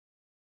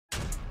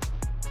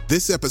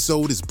This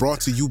episode is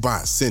brought to you by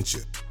Essentia.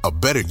 A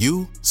better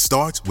you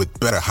starts with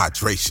better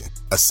hydration.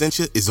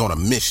 Essentia is on a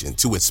mission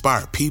to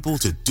inspire people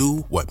to do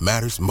what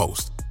matters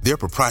most. Their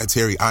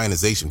proprietary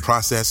ionization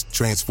process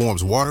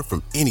transforms water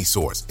from any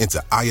source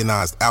into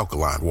ionized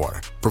alkaline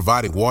water,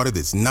 providing water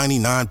that's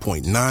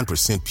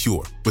 99.9%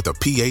 pure with a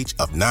pH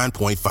of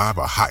 9.5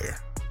 or higher.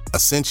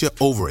 Essentia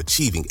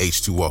overachieving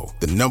H2O,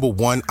 the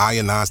 #1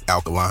 ionized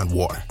alkaline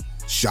water.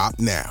 Shop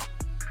now.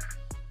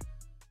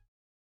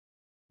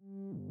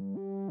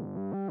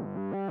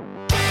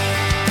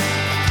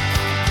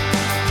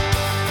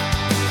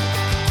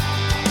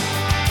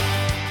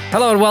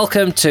 Hello and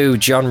welcome to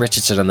John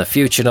Richardson and the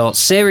Future Notes,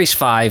 Series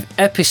 5,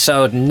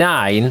 Episode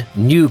 9.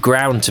 New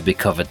ground to be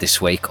covered this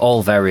week,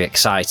 all very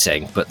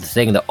exciting. But the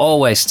thing that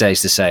always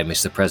stays the same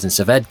is the presence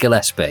of Ed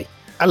Gillespie.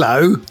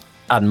 Hello.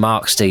 And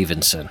Mark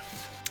Stevenson.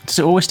 Does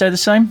it always stay the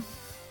same?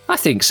 I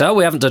think so.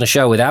 We haven't done a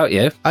show without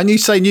you. And you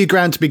say new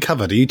ground to be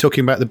covered. Are you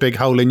talking about the big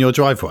hole in your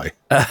driveway?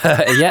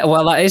 Yeah,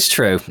 well, that is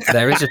true.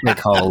 There is a big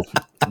hole.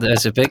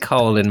 There's a big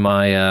hole in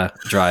my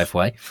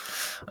driveway.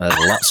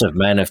 Lots of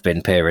men have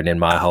been peering in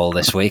my hole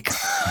this week.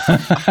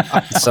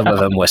 Some of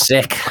them were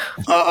sick.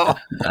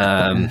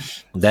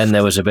 Then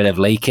there was a bit of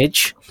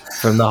leakage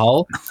from the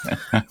hole.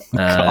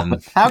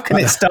 How can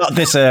it start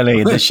this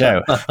early in the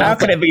show? How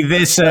can it be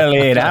this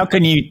early in? How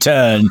can you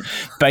turn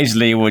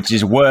basically which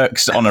is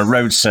works on a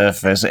road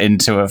surface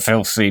into a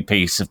filthy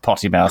piece of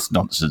potty mouth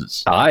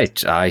nonsense? I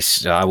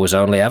was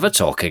only ever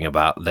talking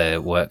about the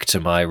work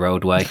to my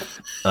roadway.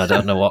 I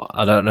don't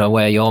know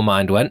where your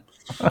mind went.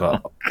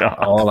 But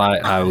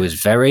I was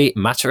very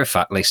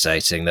matter-of-factly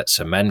stating that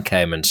some men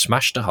came and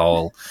smashed a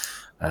hole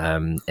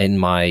in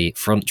my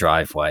front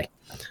driveway,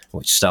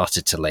 which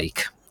started to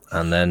leak.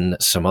 And then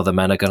some other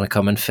men are going to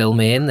come and fill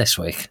me in this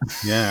week.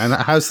 Yeah, and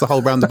how's the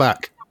hole round the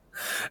back?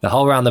 The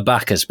hole round the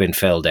back has been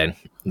filled in.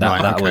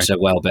 That was a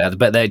well bit.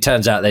 But it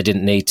turns out they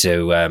didn't need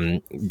to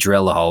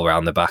drill the hole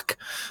round the back.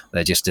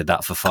 They just did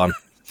that for fun.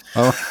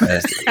 Oh.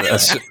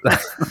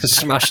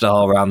 Smashed a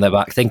hole around their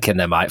back thinking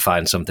they might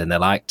find something they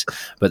liked,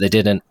 but they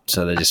didn't,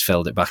 so they just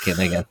filled it back in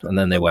again, and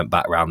then they went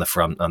back round the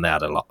front and they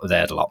had a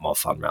lot more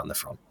fun round the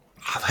front.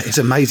 Oh, that is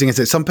amazing,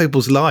 isn't it? Some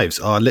people's lives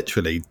are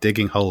literally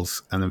digging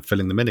holes and then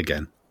filling them in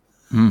again.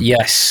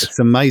 Yes, it's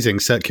amazing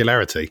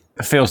circularity.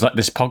 It feels like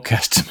this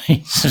podcast to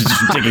me. Just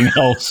digging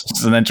holes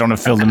and then trying to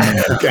fill them in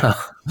again.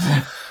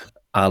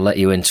 I'll let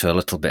you into a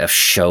little bit of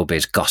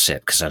showbiz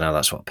gossip because I know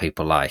that's what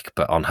people like.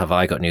 But on Have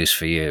I Got News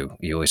For You,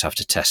 you always have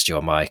to test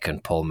your mic,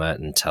 and Paul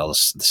Merton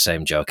tells the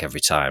same joke every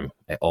time.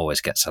 It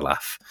always gets a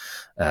laugh.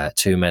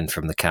 Two men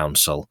from the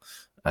council,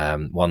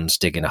 one's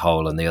digging a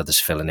hole and the other's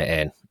filling it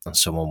in, and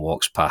someone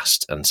walks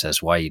past and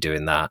says, "Why are you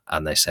doing that?"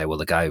 And they say, "Well,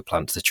 the guy who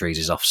plants the trees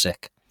is off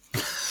sick."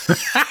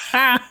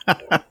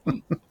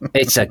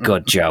 It's a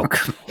good joke.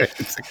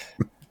 It's a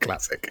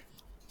classic.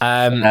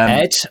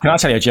 Ed? Can I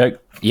tell you a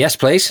joke? Yes,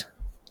 please.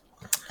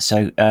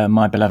 So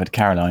my beloved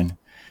Caroline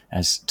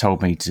has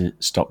told me to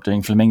stop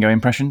doing flamingo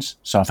impressions,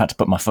 so I've had to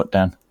put my foot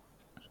down.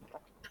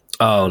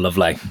 Oh,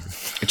 lovely.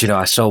 Do you know,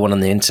 I saw one on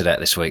the internet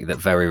this week that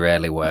very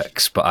rarely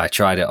works, but I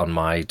tried it on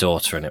my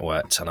daughter and it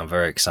worked, and I'm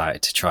very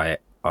excited to try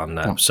it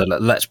on. So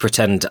let's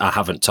pretend I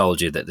haven't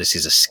told you that this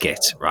is a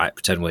skit, right?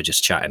 Pretend we're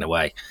just chatting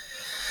away.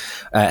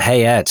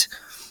 Hey, Ed.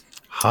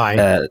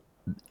 Hi.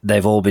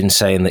 They've all been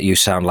saying that you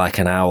sound like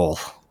an owl.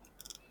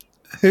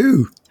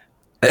 Who?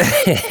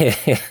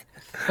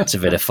 It's a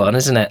bit of fun,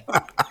 isn't it?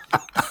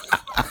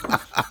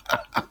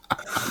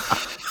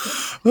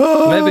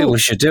 Maybe we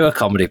should do a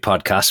comedy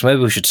podcast. Maybe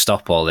we should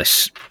stop all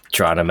this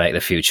trying to make the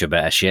future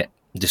better shit.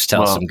 Just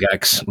tell some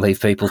gags, leave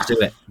people to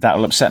it.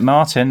 That'll upset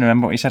Martin.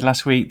 Remember what he said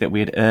last week, that we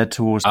had erred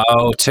towards...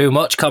 Oh, too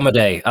much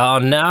comedy. Oh,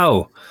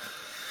 no.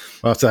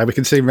 Well, so we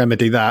can soon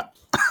remedy that.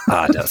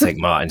 I don't think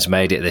Martin's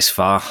made it this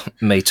far.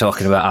 Me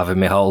talking about having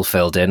my hole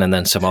filled in and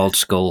then some old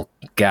school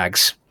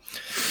gags.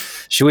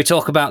 Should we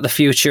talk about the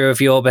future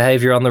of your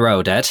behaviour on the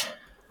road, Ed?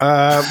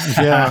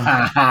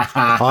 Yeah.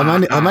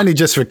 I'm only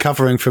just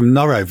recovering from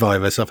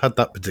norovirus. I've had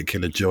that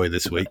particular joy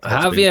this week.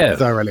 Have you?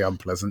 Thoroughly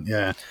unpleasant,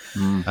 yeah.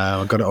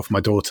 I got it off my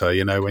daughter,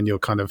 when you're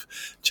kind of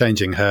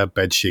changing her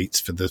bed sheets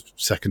for the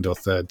second or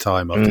third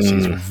time after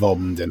she's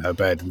vommed in her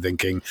bed and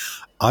thinking,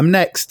 I'm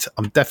next.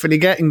 I'm definitely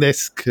getting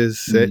this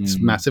because it's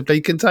massively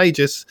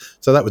contagious.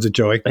 So that was a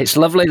joy. It's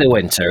lovely the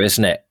winter,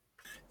 isn't it?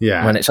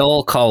 Yeah. When it's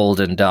all cold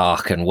and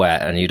dark and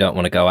wet and you don't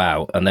want to go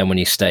out, and then when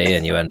you stay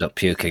in, you end up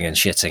puking and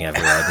shitting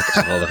everywhere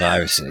because of all the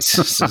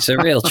viruses. It's a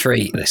real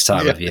treat this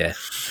time of year.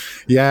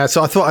 Yeah,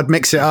 so I thought I'd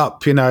mix it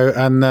up,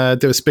 and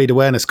do a speed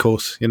awareness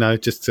course,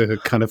 just to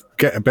kind of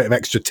get a bit of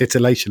extra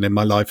titillation in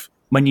my life.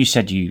 When you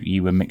said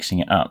you were mixing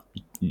it up,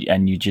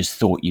 you just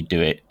thought you'd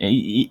do it.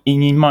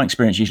 In my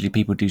experience, usually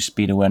people do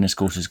speed awareness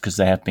courses because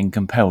they have been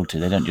compelled to.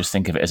 They don't just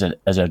think of it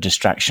as a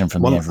distraction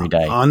from the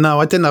everyday. I know.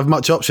 I didn't have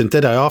much option,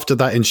 did I? After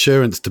that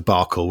insurance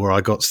debacle where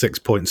I got 6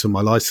 points on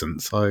my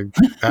license,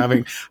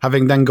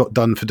 having then got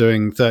done for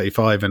doing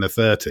 35 in a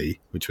 30,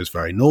 which was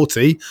very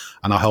naughty,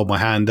 and I hold my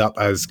hand up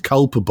as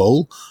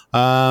culpable.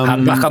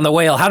 Hand back on the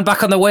wheel. Hand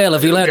back on the wheel.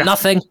 Have you learnt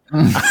nothing?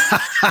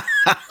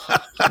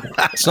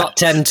 It's not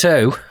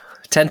 10-2.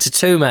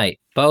 10-2, mate.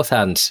 Both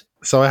hands.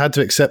 So I had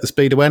to accept the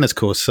speed awareness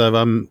course. So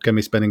I'm going to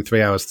be spending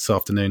 3 hours this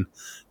afternoon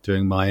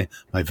doing my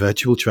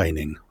virtual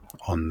training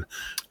on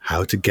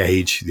how to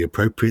gauge the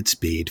appropriate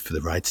speed for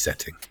the right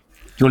setting.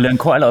 You'll learn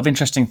quite a lot of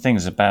interesting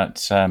things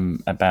about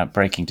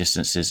braking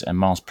distances and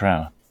miles per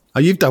hour. Oh,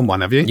 you've done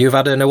one, have you? You've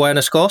had an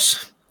awareness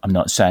course? I'm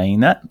not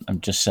saying that.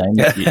 I'm just saying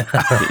that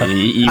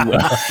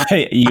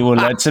you will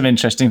learn some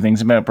interesting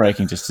things about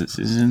braking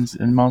distances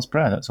and miles per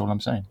hour. That's all I'm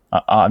saying.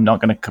 I'm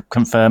not going to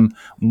confirm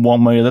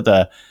one way or the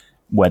other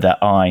whether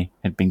I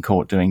had been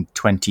caught doing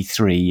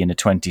 23 in a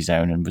 20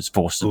 zone and was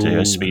forced to do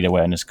a speed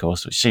awareness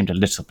course, which seemed a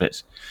little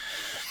bit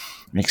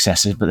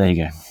excessive, but there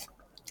you go.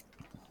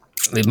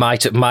 It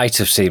might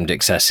have seemed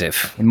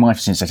excessive. It might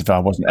have seemed excessive. I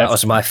wasn't. That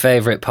was my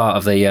favourite part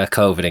of the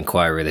COVID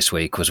inquiry this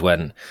week, was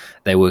when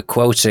they were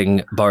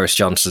quoting Boris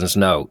Johnson's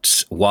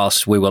notes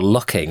whilst we were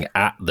looking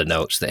at the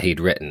notes that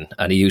he'd written,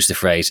 and he used the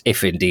phrase,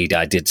 "if indeed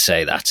I did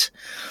say that."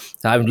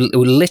 I'm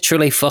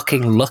literally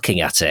fucking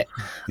looking at it,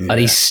 and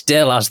he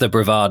still has the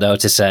bravado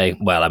to say,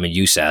 "Well, I mean,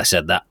 you say I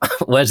said that.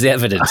 Where's the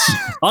evidence?"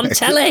 On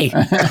telly.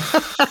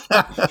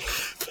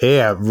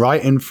 Here,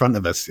 right in front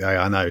of us.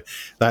 Yeah, I know.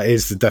 That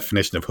is the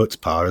definition of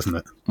chutzpah, isn't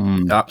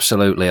it?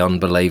 Absolutely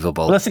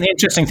unbelievable. Well, I think the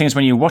interesting thing is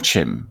when you watch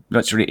him,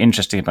 what's really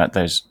interesting about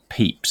those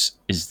peeps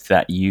is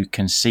that you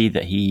can see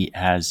that he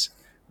has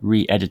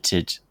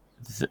re-edited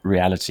the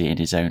reality in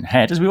his own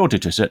head, as we all do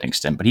to a certain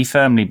extent, but he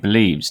firmly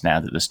believes now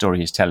that the story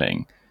he's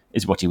telling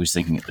is what he was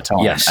thinking at the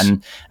time. Yes.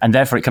 And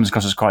therefore it comes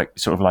across as quite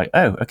sort of like,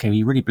 oh, okay,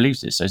 he really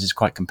believes this, so this is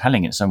quite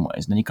compelling in some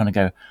ways. And then you kind of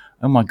go,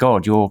 oh my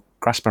God, your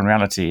grasp on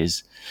reality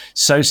is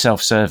so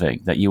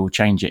self-serving that you will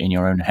change it in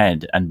your own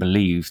head and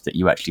believe that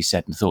you actually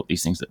said and thought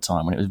these things at the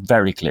time, when it was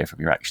very clear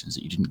from your actions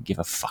that you didn't give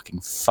a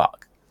fucking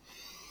fuck.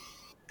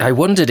 I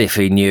wondered if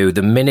he knew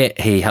the minute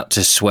he had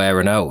to swear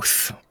an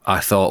oath. I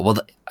thought, well,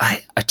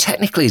 I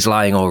technically he's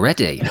lying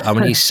already. I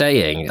mean, he's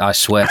saying, I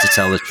swear to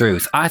tell the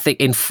truth. I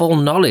think in full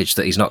knowledge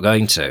that he's not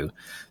going to.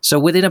 So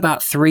within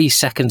about 3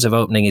 seconds of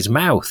opening his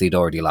mouth, he'd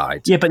already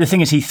lied. Yeah, but the thing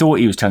is, he thought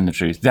he was telling the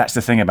truth. That's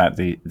the thing about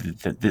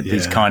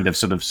these kind of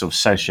sort of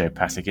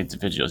sociopathic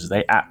individuals.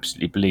 They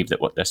absolutely believe that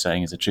what they're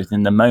saying is the truth.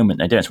 In the moment,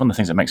 they do. It's one of the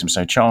things that makes them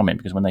so charming,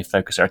 because when they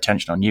focus their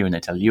attention on you and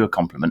they tell you a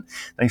compliment,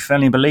 they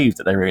firmly believe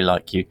that they really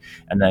like you,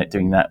 and they're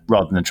doing that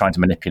rather than trying to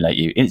manipulate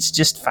you. It's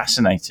just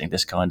fascinating,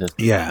 this kind of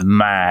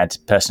mad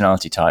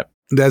personality type.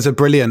 There's a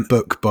brilliant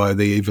book by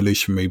the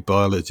evolutionary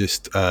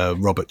biologist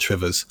Robert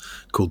Trivers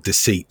called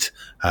Deceit,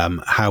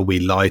 How We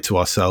Lie to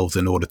Ourselves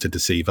in Order to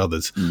Deceive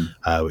Others,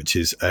 which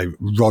is a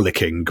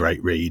rollicking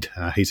great read.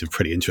 He's a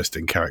pretty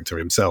interesting character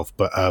himself.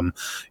 But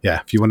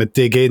if you want to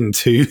dig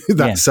into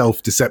that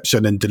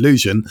self-deception and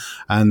delusion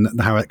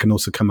and how it can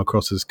also come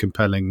across as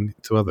compelling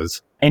to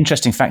others.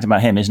 Interesting fact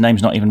about him, his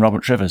name's not even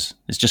Robert Trivers.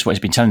 It's just what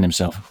he's been telling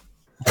himself.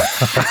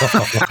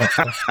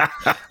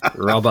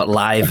 Robert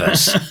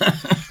Livers.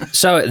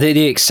 So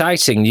the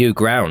exciting new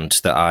ground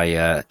that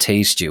I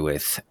teased you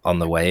with on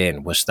the way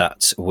in was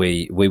that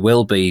we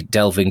will be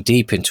delving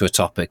deep into a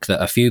topic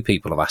that a few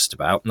people have asked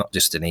about, not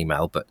just an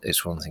email, but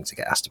it's one thing to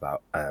get asked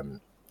about,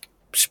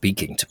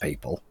 speaking to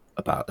people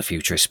about the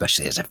future,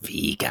 especially as a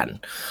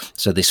vegan.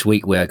 So this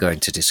week we're going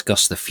to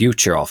discuss the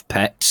future of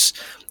pets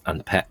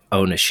and pet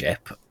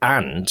ownership,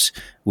 and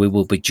we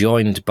will be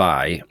joined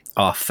by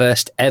our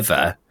first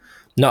ever,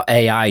 not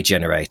AI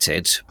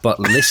generated, but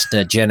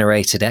listener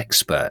generated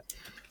expert.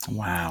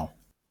 Wow.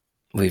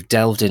 We've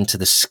delved into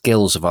the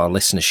skills of our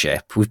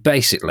listenership. We've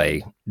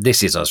basically,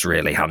 this is us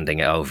really handing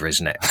it over,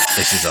 isn't it?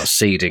 This is us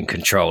ceding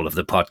control of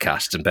the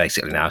podcast and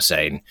basically now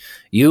saying,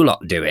 you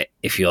lot do it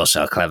if you're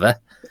so clever.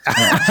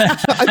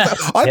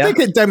 I think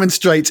it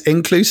demonstrates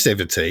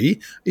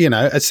inclusivity,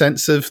 a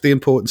sense of the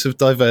importance of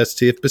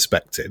diversity of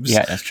perspectives.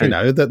 Yeah, that's true.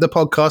 That the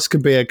podcast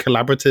can be a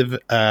collaborative,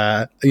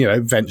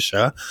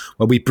 venture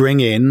where we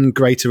bring in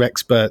greater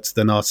experts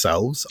than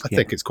ourselves. I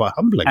think it's quite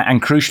humbling.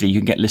 And crucially, you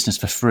can get listeners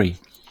for free.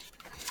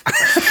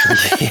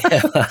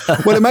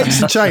 Well, it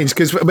makes a change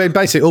because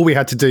basically all we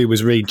had to do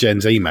was read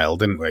Jen's email,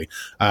 didn't we?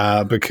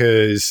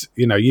 Because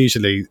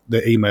usually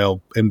the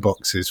email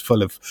inbox is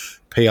full of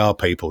PR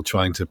people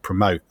trying to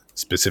promote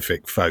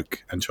specific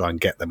folk and try and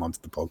get them onto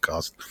the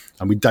podcast,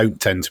 and we don't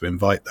tend to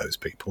invite those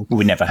people.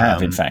 We never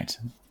have, in fact.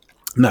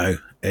 No,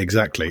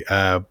 exactly.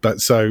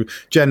 But so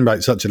Jen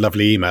wrote such a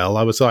lovely email.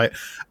 I was like,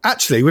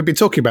 actually, we've been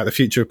talking about the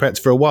future of pets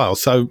for a while,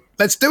 so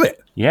let's do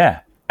it. Yeah.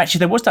 Actually,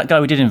 there was that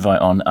guy we did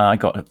invite on.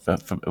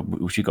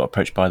 We got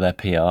approached by their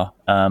PR.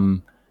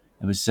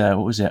 It was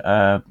what was it?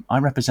 I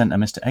represent a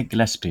Mr. Ed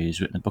Gillespie, who's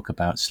written a book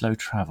about slow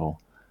travel,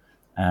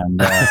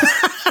 and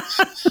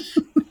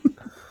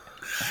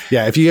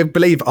Yeah, if you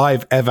believe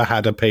I've ever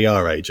had a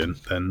PR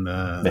agent, then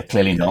they're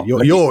clearly not.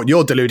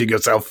 You're deluding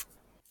yourself.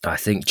 I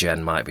think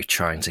Jen might be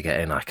trying to get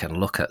in. I can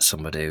look at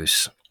somebody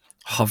who's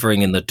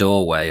hovering in the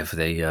doorway of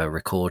the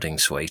recording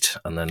suite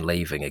and then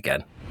leaving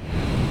again.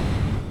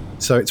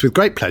 So it's with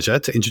great pleasure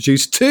to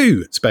introduce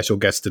two special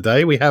guests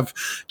today. We have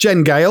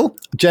Jen Gale.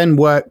 Jen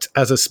worked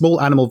as a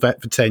small animal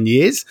vet for 10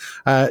 years.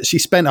 She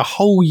spent a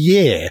whole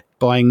year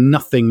buying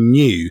nothing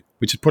new,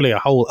 which is probably a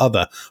whole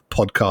other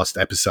podcast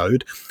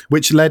episode,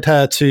 which led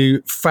her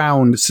to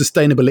found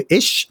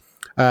Sustainable-ish,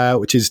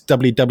 which is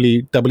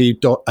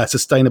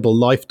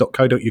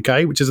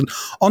www.sustainablelife.co.uk, which is an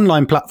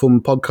online platform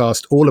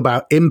podcast all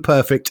about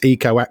imperfect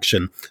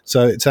eco-action.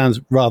 So it sounds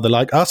rather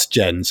like us,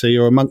 Jen. So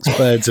you're amongst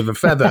birds of a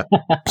feather.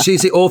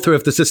 She's the author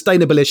of the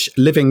Sustainable-ish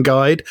Living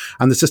Guide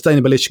and the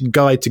Sustainable-ish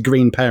Guide to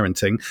Green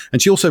Parenting.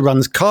 And she also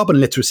runs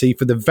carbon literacy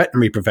for the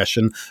veterinary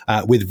profession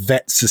with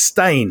Vet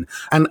Sustain.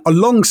 And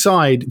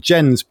alongside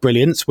Jen's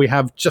brilliance, we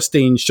have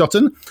Justine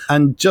Shotton.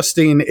 And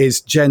Justine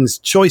is Jen's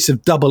choice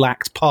of double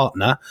act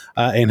partner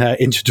in her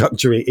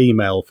introductory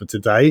email for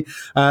today.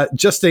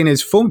 Justine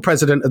is former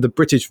president of the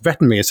British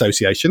Veterinary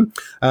Association,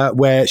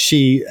 where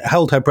she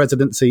held her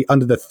presidency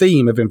under the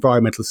theme of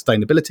environmental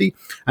sustainability,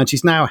 and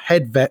she's now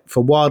head vet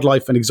for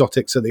wildlife and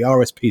exotics at the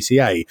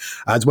RSPCA,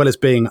 as well as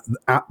being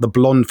at the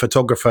Blonde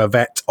Photographer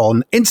Vet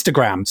on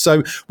Instagram.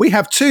 So we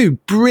have two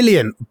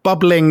brilliant,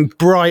 bubbling,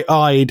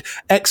 bright-eyed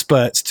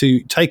experts to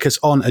take us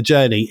on a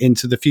journey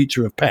into the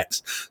future of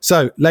pets.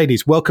 So,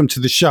 ladies, welcome to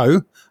the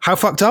show. How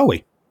fucked are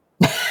we?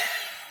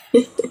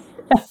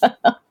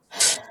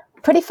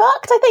 Pretty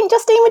fucked, I think.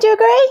 Justine, would you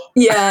agree?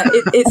 Yeah,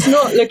 it's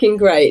not looking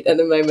great at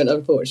the moment,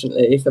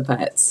 unfortunately, for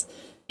pets.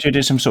 Do you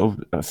do some sort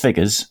of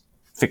figures,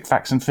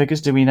 facts and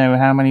figures? Do we know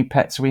how many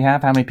pets we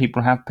have? How many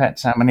people have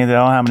pets? How many there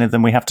are? How many of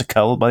them we have to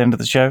cull by the end of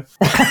the show? Is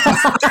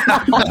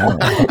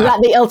that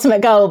the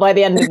ultimate goal by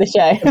the end of the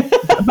show?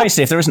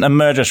 Basically, if there isn't a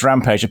murderous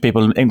rampage of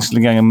people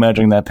instantly going and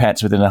murdering their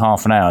pets within a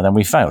half an hour, then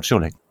we failed,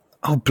 surely.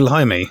 Oh,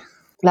 blimey.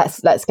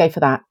 Let's go for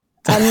that.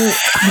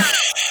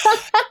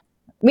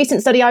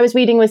 Recent study I was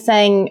reading was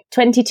saying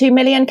 22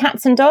 million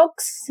cats and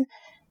dogs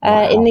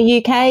in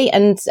the UK,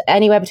 and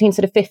anywhere between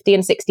sort of 50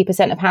 and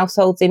 60% of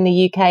households in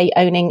the UK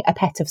owning a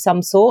pet of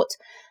some sort.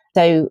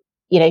 So,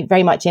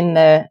 very much in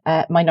the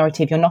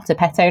minority if you're not a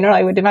pet owner,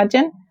 I would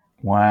imagine.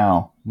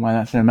 Wow,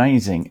 that's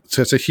amazing.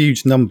 So it's a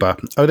huge number.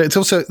 Oh, it's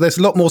also, there's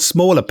a lot more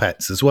smaller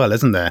pets as well,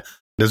 isn't there?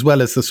 As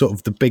well as the sort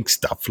of the big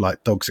stuff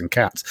like dogs and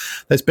cats.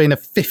 There's been a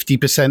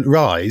 50%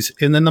 rise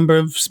in the number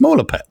of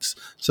smaller pets.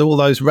 So all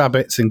those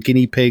rabbits and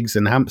guinea pigs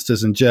and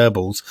hamsters and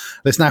gerbils,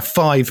 there's now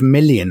 5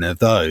 million of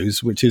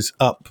those, which is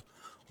up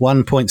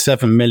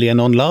 1.7 million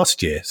on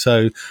last year.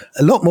 So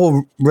a lot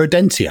more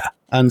rodentia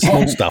and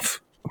small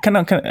stuff.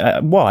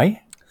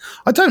 Why?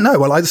 I don't know.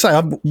 Well, like I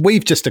say,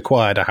 we've just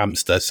acquired a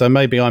hamster, so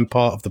maybe I'm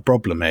part of the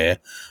problem here.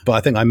 But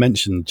I think I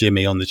mentioned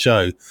Jimmy on the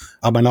show.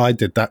 I mean, I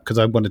did that because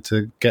I wanted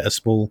to get a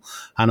small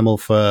animal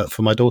for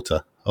my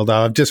daughter.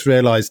 Although I've just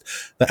realised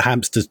that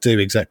hamsters do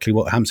exactly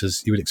what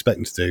hamsters you would expect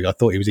them to do. I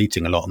thought he was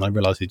eating a lot, and I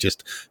realised he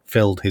just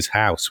filled his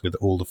house with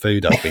all the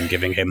food I've been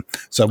giving him.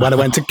 So when I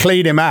went to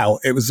clean him out,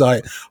 it was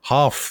like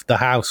half the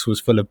house was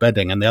full of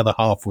bedding, and the other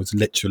half was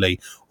literally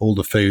all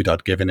the food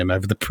I'd given him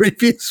over the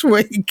previous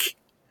week.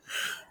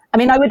 I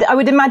mean, I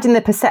would imagine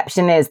the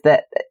perception is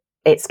that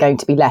it's going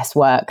to be less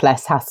work,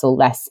 less hassle,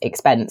 less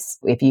expense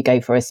if you go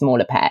for a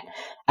smaller pet.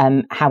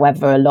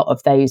 However, a lot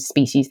of those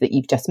species that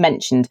you've just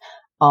mentioned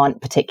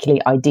aren't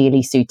particularly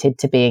ideally suited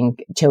to being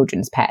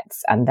children's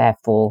pets, and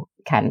therefore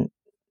can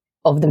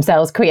of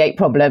themselves create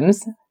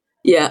problems.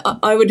 Yeah,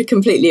 I would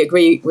completely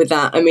agree with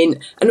that. I mean,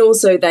 and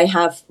also they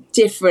have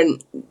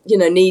different,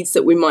 needs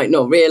that we might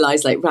not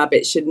realise, like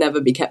rabbits should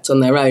never be kept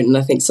on their own. And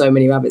I think so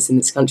many rabbits in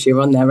this country are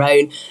on their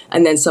own.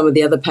 And then some of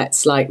the other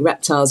pets, like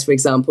reptiles, for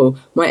example,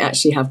 might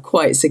actually have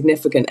quite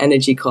significant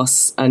energy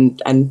costs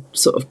and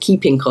sort of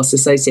keeping costs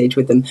associated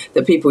with them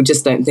that people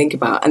just don't think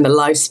about. And the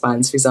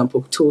lifespans, for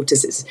example,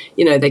 tortoises,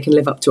 they can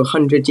live up to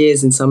 100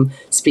 years in some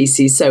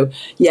species. So,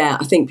 yeah,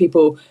 I think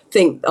people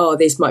think,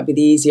 this might be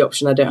the easy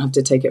option. I don't have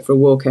to take it for a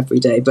walk every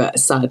day. But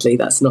sadly,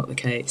 that's not the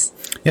case.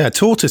 Yeah,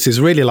 tortoise is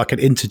really like an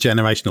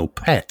intergenerational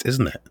pet,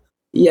 isn't it?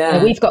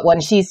 Yeah. We've got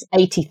one. She's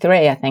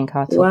 83, I think,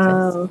 our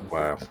tortoise.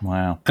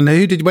 Wow. And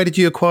where did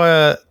you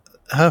acquire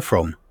her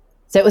from?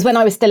 So it was when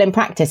I was still in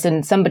practice,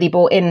 and somebody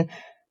brought in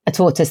a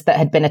tortoise that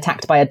had been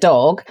attacked by a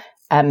dog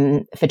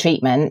for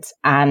treatment,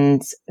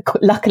 and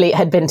luckily it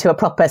had been to a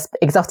proper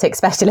exotic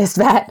specialist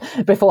vet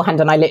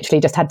beforehand, and I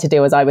literally just had to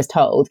do as I was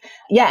told.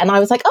 Yeah, and I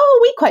was like,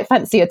 we quite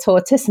fancy a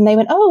tortoise, and they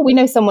went, we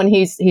know someone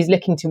who's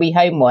looking to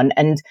rehome one,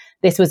 and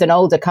this was an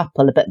older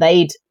couple, but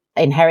they'd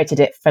inherited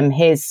it from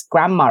his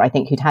grandma, I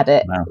think, who'd had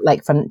it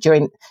like from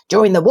during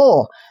the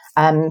war.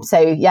 So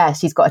yeah,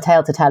 she's got a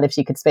tale to tell if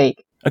she could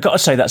speak. I've got to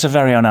say, that's a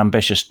very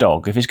unambitious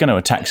dog. If he's going to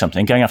attack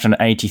something, going after an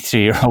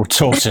 83-year-old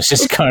tortoise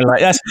is kind of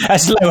like,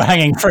 that's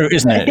low-hanging fruit,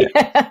 isn't it?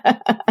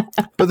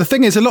 But the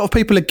thing is, a lot of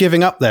people are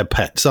giving up their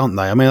pets, aren't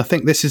they? I mean, I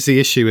think this is the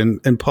issue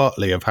in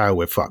partly of how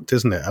we're fucked,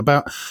 isn't it?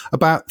 About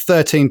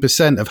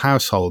 13% of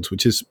households,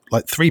 which is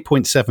like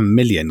 3.7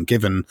 million,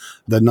 given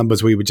the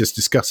numbers we were just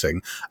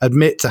discussing,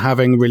 admit to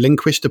having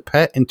relinquished a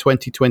pet in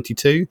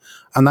 2022.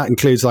 And that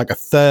includes like a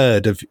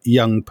third of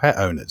young pet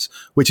owners,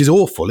 which is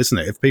awful, isn't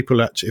it?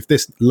 If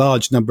this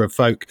large number of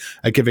folk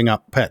are giving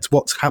up pets,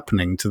 what's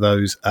happening to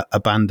those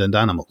abandoned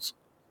animals?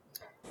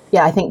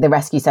 Yeah, I think the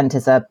rescue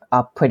centres are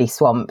pretty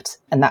swamped,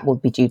 and that will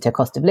be due to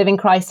cost of living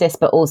crisis,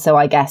 but also,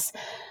 I guess,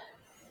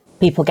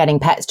 people getting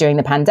pets during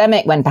the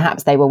pandemic when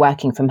perhaps they were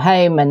working from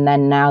home, and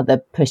then now the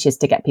push is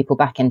to get people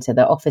back into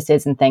the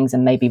offices and things,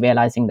 and maybe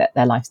realising that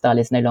their lifestyle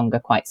is no longer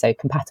quite so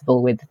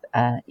compatible with,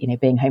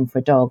 being home for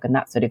a dog and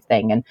that sort of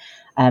thing.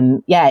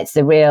 And it's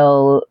a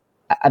real,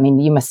 I mean,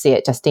 you must see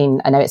it, Justine.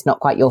 I know it's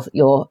not quite your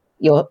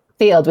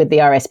field with the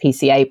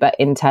RSPCA, but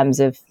in terms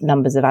of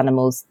numbers of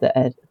animals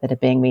that are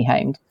being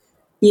rehomed.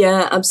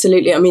 Yeah,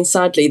 absolutely. I mean,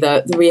 sadly,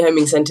 the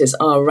rehoming centres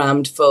are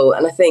rammed full.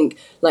 And I think,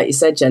 like you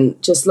said, Jen,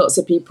 just lots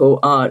of people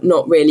are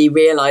not really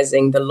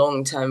realising the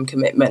long-term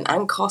commitment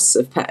and costs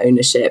of pet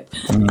ownership.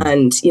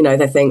 And,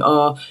 they think,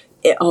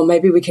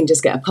 maybe we can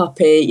just get a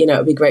puppy,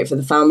 it'd be great for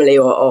the family,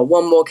 or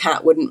one more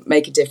cat wouldn't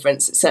make a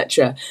difference,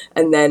 etc.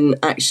 And then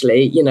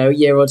actually, a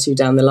year or two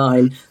down the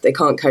line, they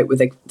can't cope with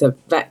the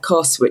vet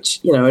costs, which,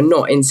 are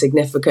not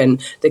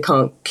insignificant. They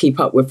can't keep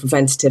up with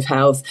preventative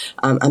health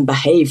and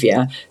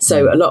behaviour.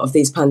 So a lot of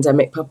these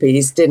pandemic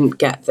puppies didn't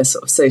get the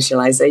sort of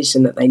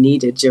socialisation that they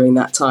needed during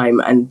that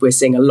time. And we're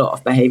seeing a lot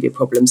of behaviour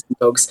problems in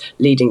dogs,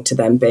 leading to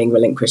them being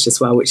relinquished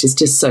as well, which is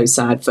just so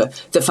sad for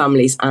the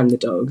families and the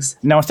dogs.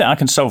 Now, I think I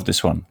can solve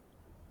this one.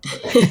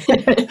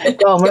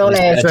 Go on, we're all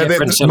in. A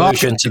different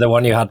solution to the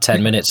one you had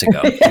 10 minutes ago.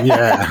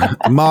 Yeah.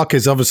 Mark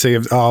is obviously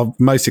our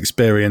most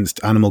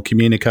experienced animal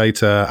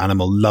communicator,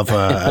 animal lover,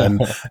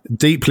 and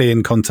deeply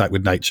in contact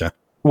with nature.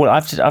 Well,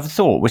 I've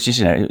thought, which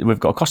is, we've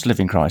got a cost of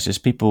living crisis.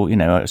 People,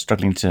 are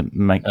struggling to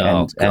make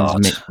ends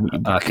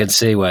meet. I can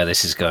see where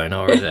this is going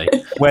already.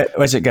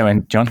 Where's it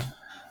going, John?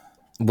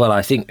 Well,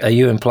 I think, are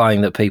you implying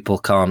that people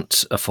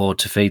can't afford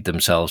to feed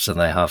themselves and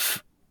they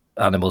have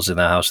animals in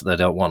their house that they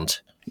don't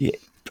want? Yeah.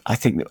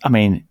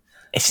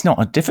 It's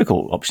not a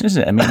difficult option, is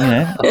it?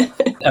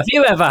 Have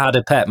you ever had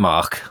a pet,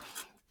 Mark?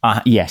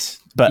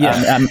 Yes, but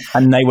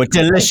and they were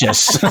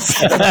delicious.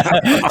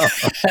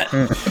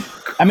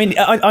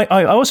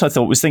 I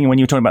also was thinking when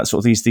you were talking about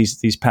sort of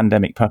these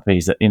pandemic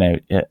puppies that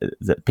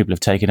that people have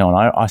taken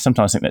on. I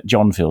sometimes think that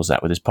John feels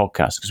that with his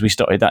podcast, because we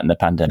started that in the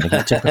pandemic.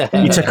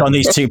 He took on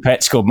these two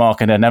pets called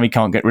Mark, and now he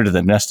can't get rid of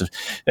them. He has to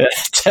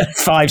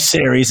 5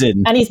 series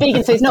in, and he's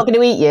vegan, so he's not going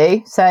to eat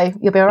you, so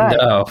you'll be all right.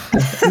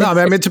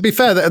 No, to be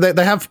fair,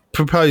 they have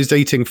proposed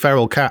eating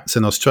feral cats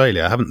in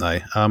Australia, haven't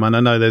they? And I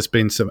know there's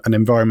been an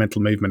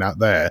environmental movement out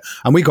there,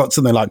 and we got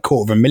something like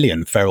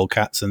 250,000 feral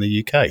cats in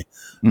the UK,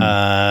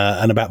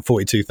 and about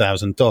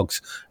 42,000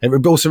 dogs.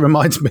 It also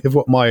reminds me of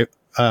what my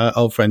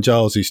old friend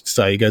Giles used to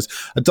say. He goes,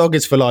 a dog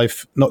is for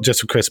life, not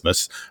just for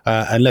Christmas,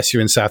 unless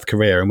you're in South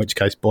Korea, in which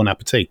case, bon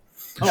appetit.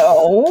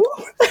 Oh.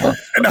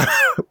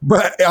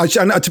 But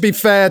to be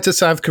fair to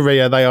South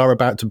Korea, they are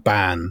about to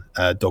ban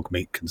dog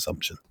meat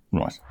consumption.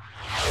 Right.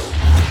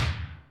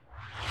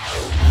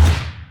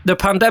 The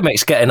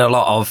pandemic's getting a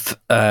lot of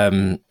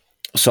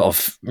sort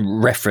of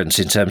reference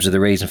in terms of the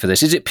reason for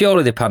this. Is it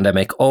purely the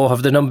pandemic, or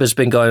have the numbers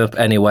been going up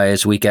anyway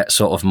as we get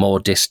sort of more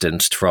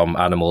distanced from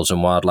animals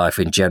and wildlife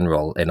in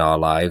general in our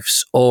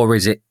lives? Or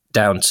is it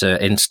down to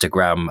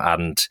Instagram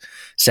and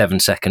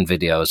 7-second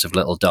videos of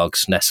little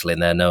dogs nestling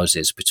their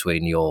noses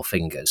between your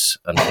fingers,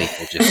 and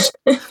people just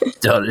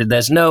don't,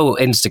 there's no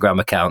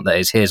Instagram account that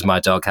is, here's my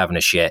dog having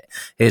a shit,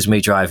 here's me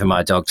driving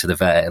my dog to the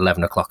vet at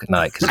 11 o'clock at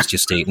night because it's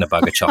just eaten a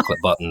bag of chocolate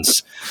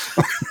buttons.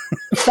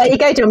 There you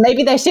go, John.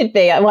 Maybe there should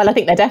be. Well, I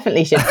think there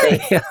definitely should be.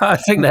 I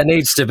think there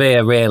needs to be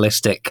a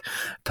realistic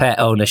pet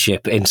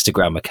ownership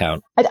Instagram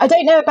account. I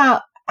don't know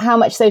about how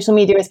much social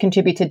media has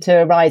contributed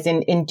to a rise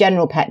in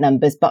general pet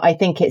numbers, but I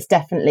think it's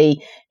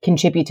definitely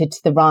contributed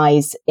to the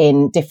rise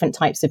in different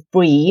types of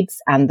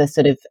breeds and the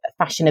sort of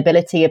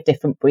fashionability of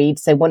different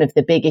breeds. So one of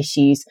the big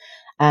issues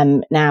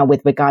now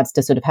with regards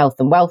to sort of health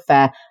and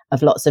welfare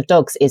of lots of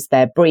dogs is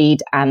their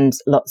breed, and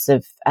lots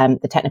of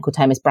the technical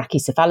term is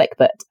brachycephalic,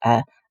 but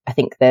I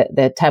think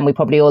the term we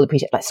probably all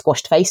appreciate, like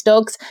squashed face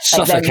dogs.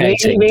 Like they're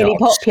really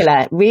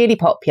popular, really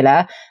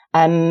popular.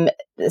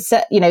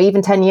 So,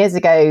 even 10 years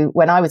ago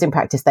when I was in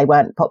practice, they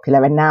weren't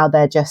popular, and now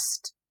they're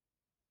just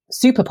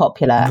super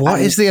popular.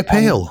 What is the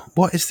appeal?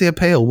 What is the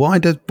appeal? Why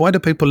do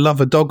people love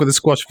a dog with a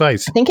squashed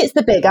face? I think it's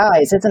the big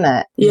eyes, isn't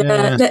it?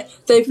 Yeah.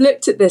 They've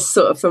looked at this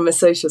sort of from a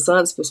social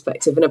science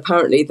perspective, and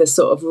apparently the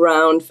sort of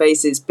round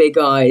faces, big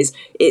eyes,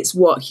 it's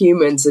what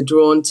humans are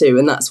drawn to,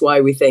 and that's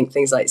why we think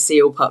things like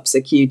seal pups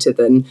are cuter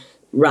than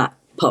rat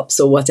pups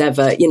or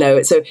whatever,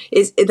 so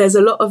there's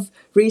a lot of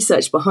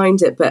research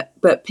behind it,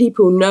 but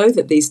people know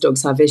that these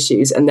dogs have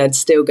issues and they'd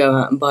still go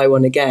out and buy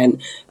one again.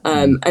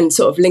 And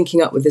sort of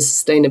linking up with the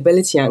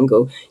sustainability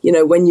angle,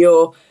 when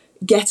you're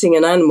getting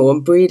an animal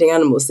and breeding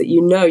animals that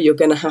you're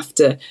going to have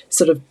to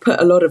sort of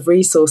put a lot of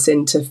resource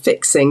into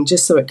fixing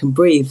just so it can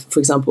breathe, for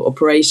example,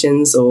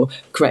 operations or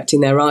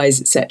correcting their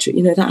eyes, etc.,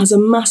 that has a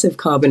massive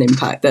carbon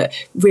impact that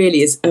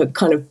really is a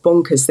kind of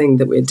bonkers thing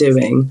that we're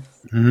doing.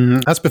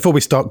 That's before we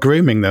start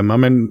grooming them. I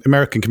mean,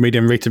 American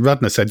comedian Rita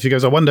Rudner said, she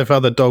goes, I wonder if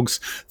other dogs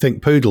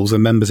think poodles are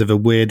members of a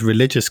weird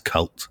religious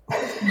cult.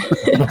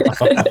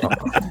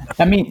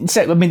 I mean,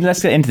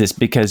 let's get into this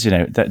because,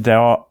 there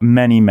are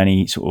many,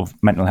 many sort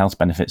of mental health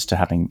benefits to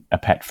having a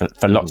pet for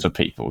lots of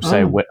people.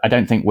 So I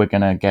don't think we're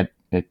going to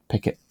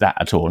pick at that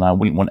at all. And I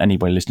wouldn't want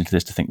anybody listening to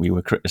this to think we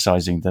were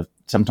criticising the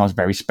sometimes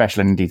very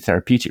special and indeed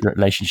therapeutic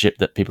relationship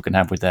that people can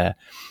have with their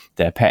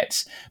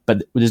pets.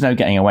 But there's no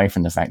getting away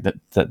from the fact that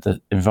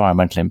the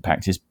environmental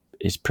impact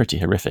is pretty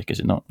horrific, is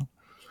it not?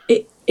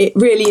 It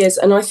really is.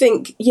 And I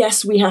think,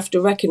 yes, we have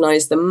to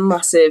recognise the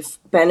massive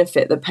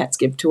benefit that pets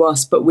give to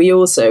us, but we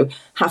also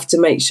have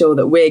to make sure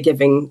that we're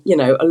giving,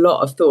 a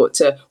lot of thought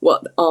to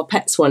what our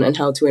pets want and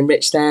how to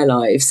enrich their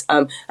lives.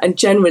 And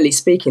generally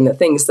speaking, the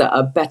things that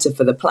are better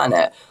for the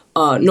planet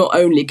are not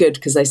only good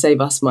because they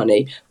save us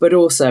money, but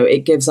also it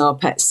gives our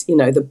pets,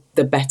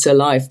 the better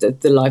life,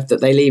 the life that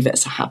they leave.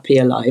 It's a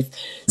happier life.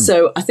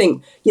 So I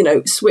think,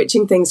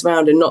 switching things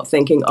around and not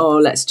thinking,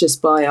 let's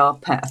just buy our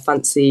pet a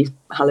fancy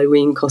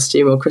Halloween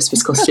costume or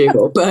Christmas costume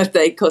or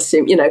birthday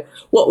costume.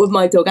 What would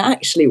my dog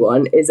actually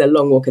want is a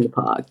long walk in the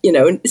park,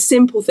 and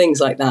simple things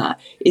like that.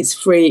 It's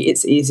free,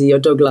 it's easy, your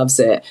dog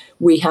loves it.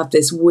 We have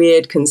this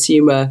weird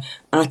consumer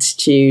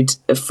attitude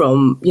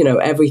from,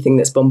 everything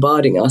that's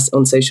bombarding us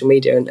on social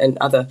media and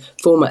other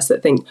formats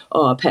that think,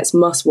 our pets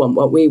must want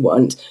what we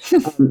want.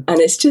 And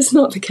it's just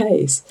not the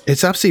case.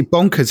 It's absolutely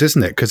bonkers,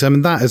 isn't it? Because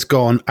that has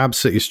gone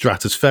absolutely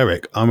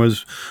stratospheric. I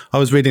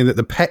was reading that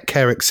the pet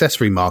care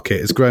accessory market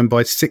has grown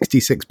by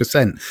 66%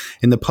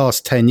 in the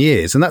past 10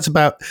 years. And that's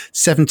about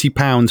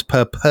 £70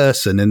 per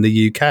person in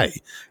the UK.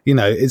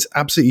 It's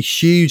absolutely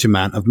huge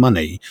amount of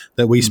money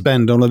that we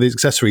spend on all these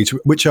accessories,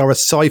 which are a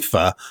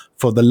cipher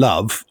for the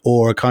love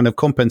or a kind of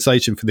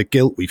compensation for the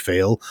guilt we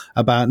feel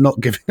about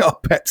not giving our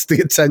pets the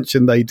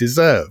attention they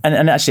deserve.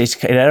 And actually,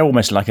 they're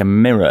almost like a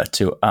mirror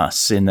to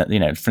us in that,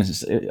 for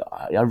instance,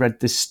 I read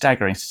this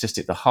staggering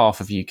statistic that half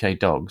of UK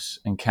dogs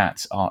and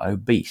cats are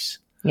obese.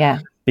 Yeah.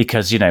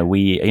 Because, now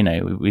they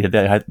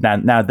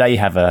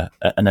have an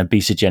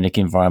obesogenic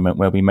environment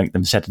where we make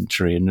them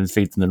sedentary and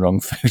feed them the wrong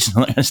food and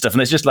all that kind of stuff.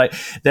 And it's just like,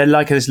 they're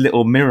like this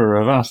little mirror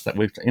of us that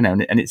we've,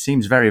 and it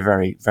seems very,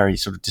 very, very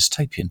sort of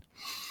dystopian.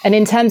 And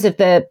in terms of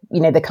the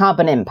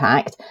carbon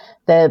impact,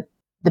 the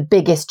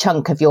biggest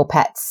chunk of your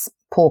pet's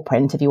paw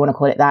print, if you want to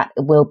call it that,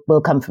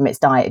 will come from its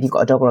diet if you've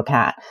got a dog or a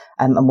cat,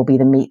 and will be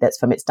the meat that's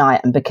from its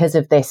diet. And because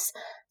of this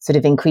sort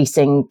of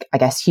increasing, I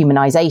guess,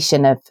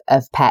 humanization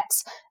of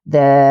pets,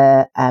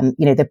 the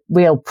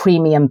real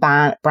premium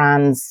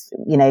brands,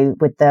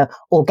 with the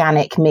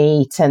organic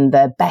meat and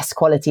the best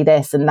quality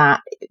this and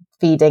that,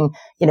 feeding,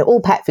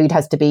 all pet food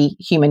has to be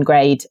human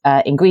grade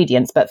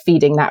ingredients, but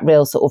feeding that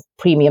real sort of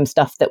premium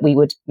stuff that we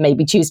would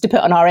maybe choose to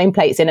put on our own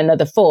plates in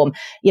another form,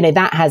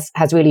 that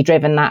has really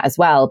driven that as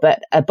well.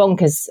 But a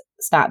bonkers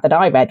stat that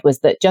I read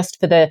was that just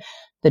for the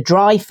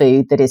dry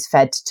food that is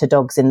fed to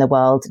dogs in the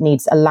world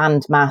needs a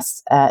land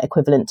mass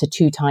equivalent to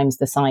 2 times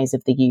the size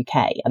of the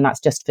UK. And that's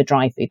just for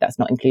dry food. That's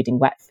not including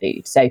wet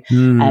food. So,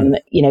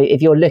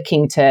 if you're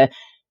looking to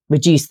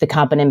reduce the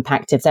carbon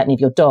impact of certainly of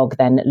your dog,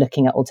 then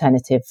looking at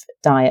alternative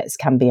diets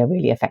can be a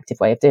really effective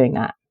way of doing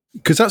that.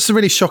 Because that's the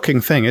really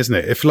shocking thing, isn't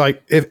it?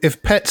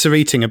 If pets are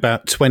eating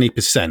about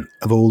 20%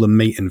 of all the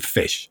meat and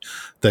fish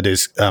that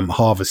is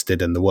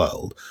harvested in the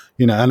world,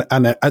 and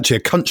actually a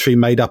country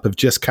made up of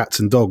just cats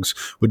and dogs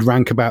would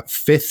rank about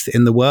 5th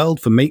in the world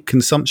for meat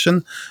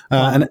consumption.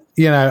 And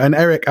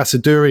Eric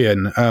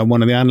Asadurian,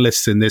 one of the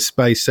analysts in this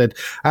space, said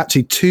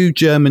actually 2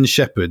 German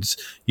shepherds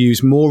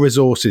use more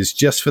resources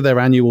just for their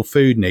annual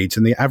food needs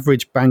than the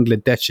average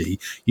Bangladeshi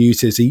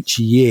uses each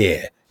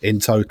year in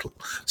total.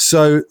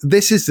 So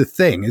this is the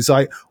thing, is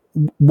like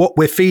what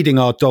we're feeding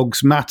our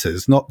dogs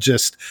matters, not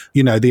just,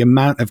 the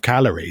amount of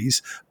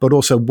calories, but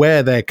also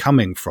where they're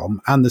coming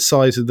from and the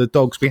size of the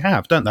dogs we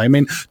have, don't they? I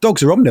mean,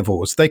 dogs are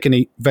omnivores. They can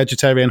eat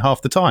vegetarian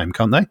half the time,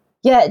 can't they?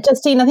 Yeah,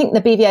 Justine, I think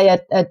the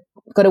BVA are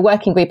got a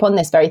working group on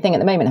this very thing at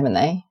the moment, haven't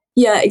they?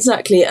 Yeah,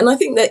 exactly. And I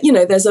think that,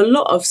 there's a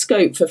lot of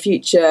scope for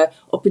future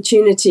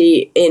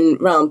opportunity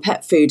around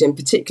pet food in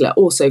particular,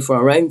 also for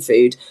our own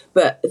food.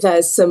 But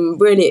there's some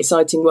really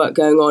exciting work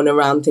going on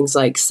around things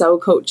like cell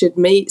cultured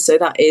meat. So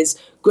that is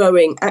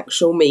growing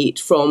actual meat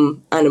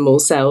from animal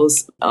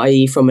cells,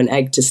 i.e. from an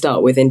egg to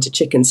start with, into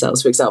chicken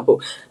cells, for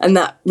example. And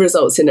that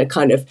results in a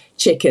kind of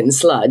chicken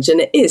sludge,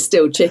 and it is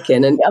still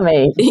chicken. And,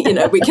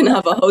 we can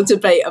have a whole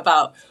debate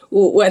about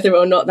whether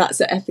or not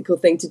that's an ethical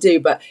thing to do,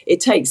 but it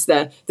takes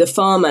the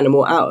farm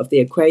animal out of the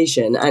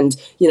equation. And,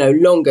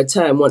 longer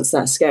term, once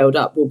that's scaled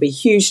up, will be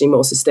hugely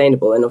more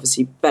sustainable and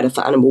obviously better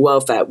for animal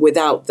welfare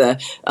without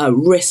the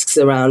risks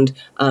around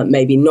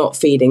maybe not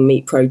feeding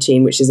meat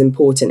protein, which is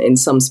important in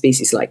some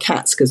species like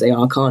cats because they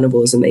are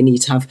carnivores and they need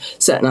to have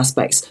certain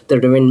aspects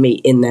that are in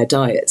meat in their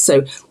diet.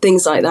 So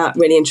things like that,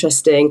 really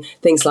interesting.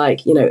 Things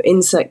like,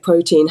 insect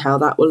protein, how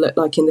that will look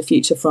like in the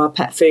future for our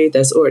pet food.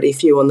 There's already a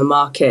few on the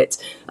market.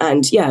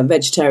 And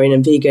vegetarian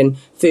and vegan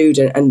food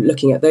and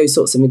looking at those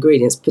sorts of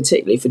ingredients,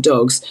 particularly for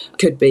dogs,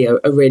 could be a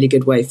really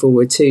good way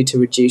forward too, to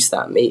reduce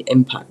that meat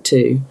impact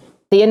too.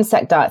 The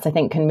insect diets, I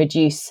think, can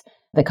reduce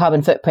the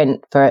carbon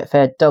footprint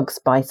for dogs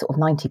by sort of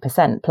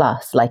 90%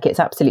 plus. Like,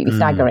 it's absolutely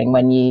staggering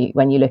when you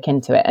look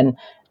into it. And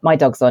my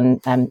dog's on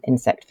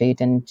insect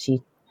food, and she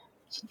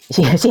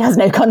has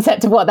no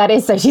concept of what that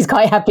is, so she's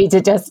quite happy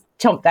to just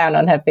chomp down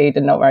on her food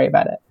and not worry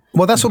about it.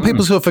 Well, that's what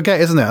people sort of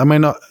forget, isn't it? I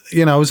mean,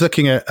 I was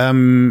looking at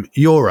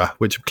Eura,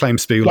 which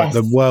claims to be like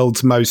the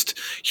world's most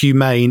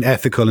humane,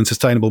 ethical and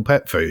sustainable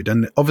pet food.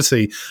 And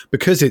obviously,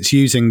 because it's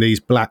using these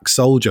black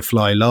soldier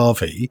fly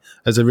larvae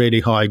as a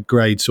really high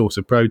grade source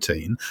of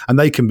protein, and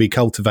they can be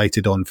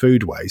cultivated on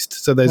food waste.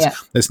 So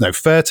there's no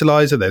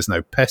fertilizer, there's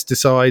no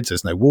pesticides,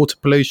 there's no water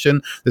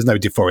pollution, there's no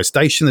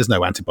deforestation, there's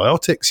no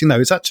antibiotics.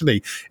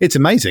 It's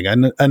amazing.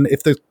 And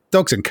if the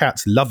dogs and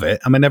cats love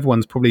it. I mean,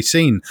 everyone's probably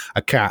seen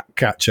a cat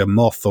catch a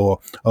moth or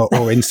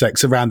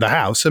insects around the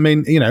house. I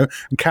mean,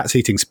 cats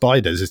eating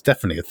spiders is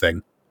definitely a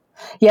thing.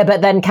 Yeah,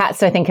 but then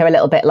cats, I think, are a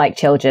little bit like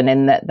children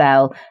in that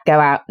they'll go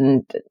out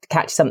and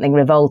catch something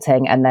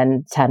revolting and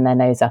then turn their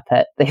nose up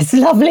at this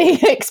lovely,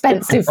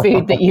 expensive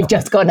food that you've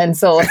just gone and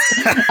sourced.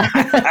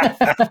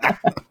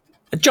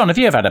 John, have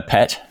you ever had a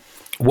pet?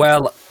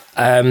 Well,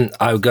 I'm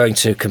going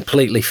to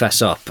completely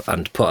fess up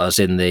and put us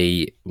in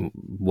the,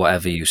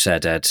 whatever you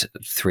said, Ed,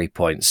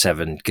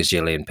 3.7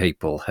 gazillion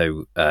people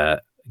who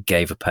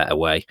gave a pet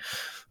away.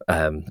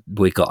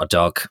 We got a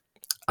dog.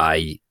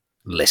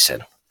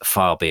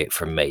 Far be it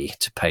from me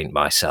to paint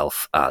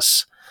myself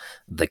as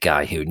the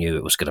guy who knew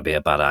it was going to be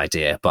a bad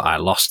idea, but I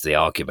lost the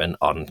argument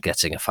on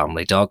getting a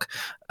family dog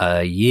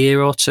a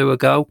year or two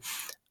ago,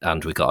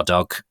 and we got a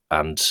dog,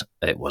 and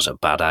it was a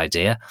bad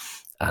idea.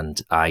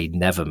 And I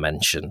never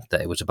mentioned that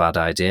it was a bad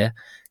idea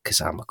because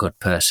I'm a good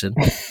person.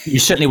 You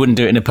certainly wouldn't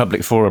do it in a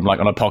public forum, like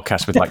on a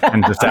podcast with like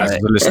tens of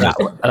thousands of listeners.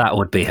 That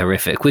would be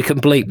horrific. We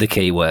can bleep the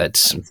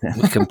keywords.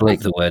 We can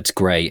bleep the words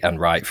great and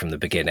right from the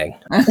beginning.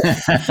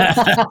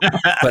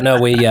 But no,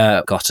 we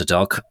got a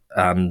dog,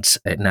 and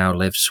it now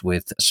lives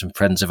with some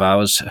friends of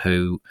ours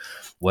who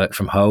work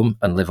from home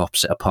and live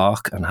opposite a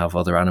park and have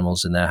other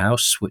animals in their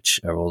house, which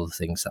are all the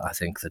things that I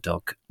think the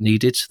dog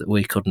needed that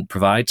we couldn't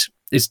provide.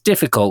 It's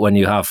difficult when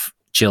you have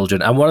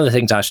children, and one of the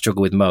things I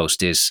struggle with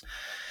most is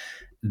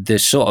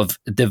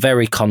the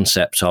very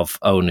concept of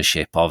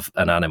ownership of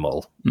an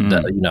animal.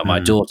 That, my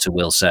daughter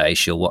will say,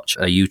 she'll watch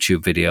a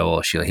YouTube video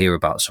or she'll hear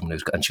about someone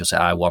and she'll say,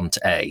 I want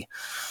a,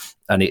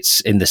 and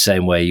it's in the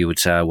same way you would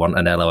say, I want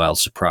an LOL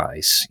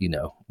surprise.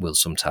 We'll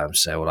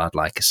sometimes say, well, I'd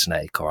like a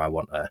snake, or I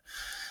want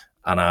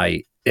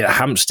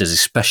hamsters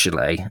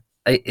especially,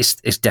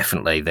 it's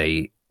definitely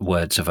the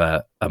words of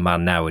a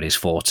man now in his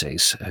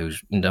 40s who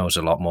knows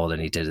a lot more than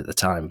he did at the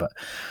time. But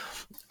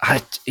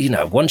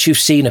once you've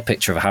seen a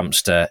picture of a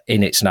hamster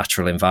in its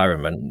natural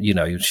environment,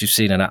 you've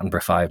seen an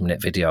Attenborough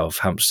 5-minute video of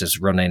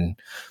hamsters running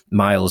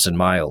miles and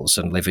miles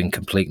and living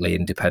completely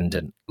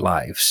independent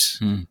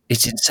lives.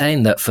 It's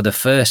insane that for the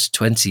first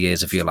 20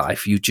 years of your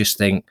life, you just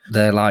think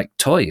they're like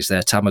toys.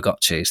 They're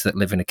Tamagotchis that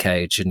live in a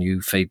cage and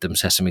you feed them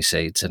sesame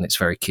seeds and it's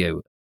very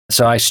cute.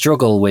 So I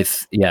struggle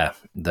with,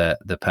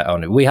 the pet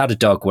owner. We had a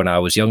dog when I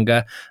was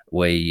younger.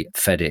 We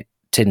fed it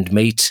tinned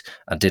meat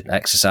and didn't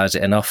exercise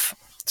it enough.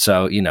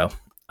 So,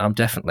 I'm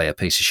definitely a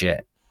piece of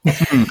shit.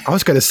 I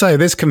was going to say,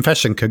 this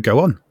confession could go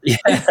on. Yeah.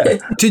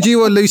 Did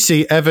you or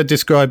Lucy ever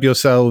describe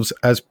yourselves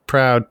as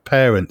proud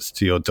parents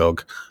to your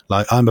dog?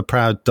 Like, I'm a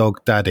proud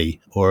dog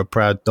daddy or a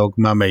proud dog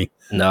mummy?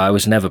 No, I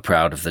was never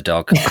proud of the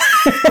dog.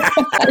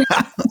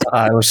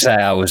 I would say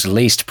I was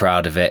least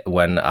proud of it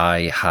when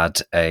I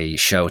had a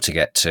show to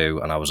get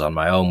to and I was on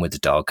my own with the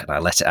dog and I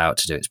let it out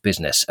to do its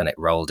business and it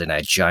rolled in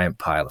a giant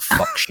pile of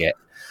fuck shit.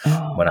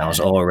 When I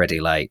was already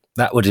late.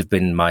 That would have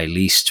been my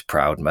least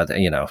proud,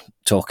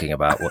 talking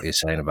about what you're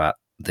saying about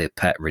the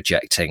pet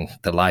rejecting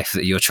the life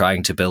that you're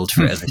trying to build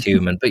for it as a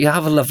human. But you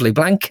have a lovely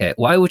blanket.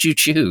 Why would you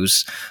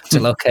choose to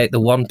locate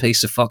the one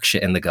piece of fuck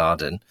shit in the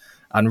garden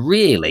and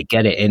really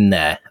get it in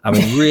there? I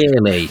mean,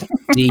 really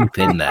deep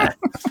in there.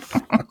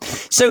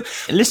 So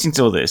listening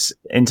to all this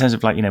in terms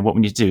of what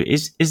we need to do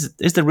is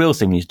the real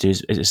thing we need to do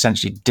is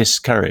essentially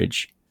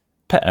discourage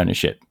pet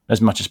ownership as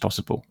much as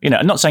possible.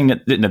 I'm not saying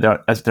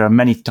that there are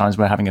many times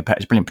where having a pet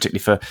is brilliant, particularly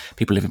for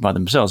people living by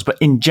themselves. But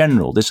in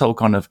general, this whole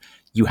kind of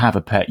you have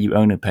a pet, you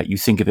own a pet, you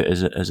think of it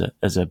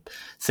as a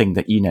thing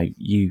that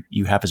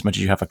you have as much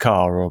as you have a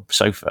car or a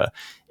sofa,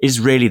 is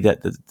really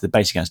the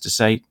basic answer to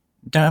say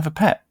don't have a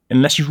pet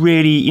unless you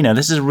really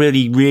this is a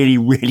really really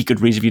really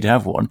good reason for you to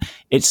have one.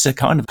 It's a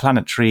kind of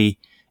planetary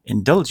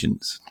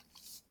indulgence.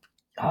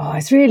 Oh,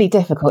 it's really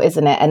difficult,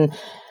 isn't it? And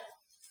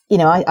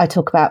I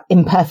talk about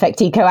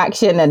imperfect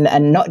eco-action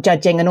and not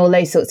judging and all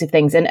those sorts of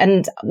things.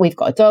 And we've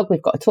got a dog,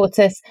 we've got a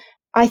tortoise.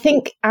 I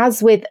think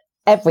as with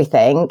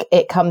everything,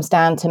 it comes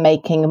down to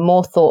making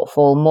more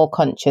thoughtful, more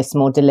conscious,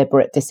 more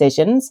deliberate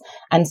decisions.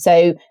 And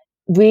so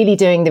really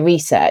doing the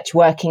research,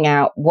 working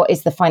out what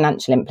is the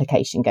financial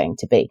implication going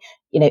to be.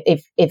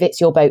 If it's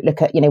your boat,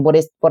 look at,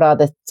 what are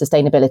the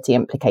sustainability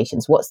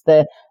implications? What's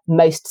the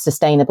most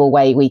sustainable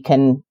way we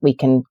can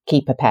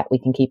keep a pet, we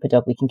can keep a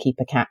dog, we can keep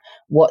a cat?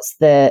 What's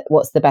the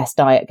best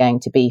diet going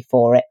to be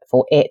for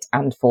it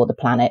and for the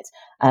planet?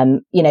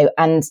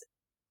 And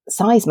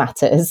size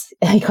matters,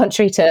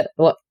 contrary to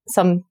what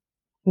some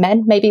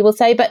men maybe will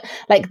say, but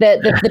like the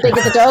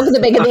bigger the dog, the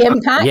bigger the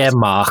impact. Yeah,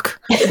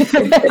 Mark.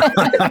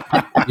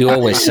 You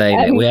always say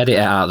it. We edit it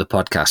out of the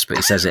podcast, but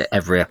he says it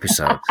every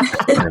episode.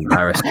 It's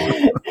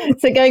embarrassing.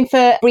 So going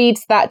for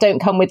breeds that don't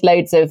come with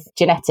loads of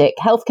genetic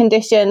health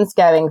conditions,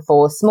 going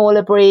for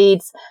smaller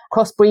breeds.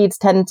 Crossbreeds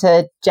tend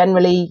to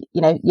generally,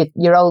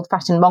 your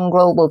old-fashioned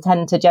mongrel will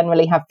tend to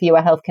generally have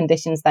fewer health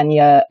conditions than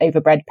your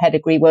overbred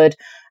pedigree would.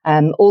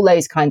 All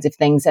those kinds of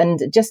things,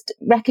 and just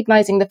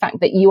recognizing the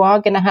fact that you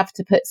are going to have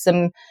to put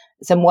some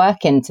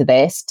work into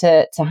this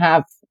to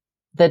have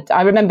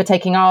I remember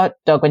taking our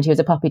dog when she was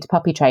a puppy to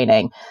puppy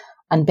training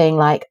and being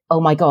like,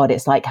 oh my God,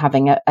 it's like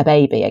having a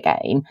baby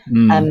again.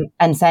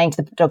 And saying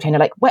to the dog trainer,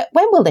 like, when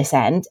will this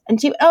end?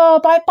 And she,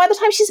 by the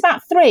time she's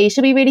about 3,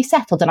 she'll be really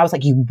settled. And I was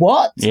like, you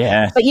what?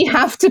 Yeah. But you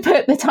have to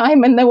put the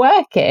time and the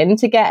work in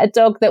to get a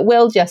dog that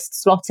will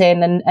just slot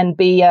in and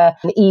be an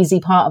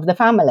easy part of the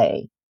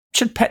family.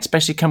 Should pets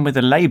basically come with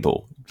a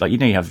label? Like,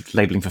 you have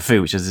labelling for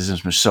food, which says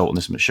this much salt and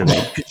this much sugar.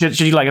 should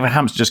you like if a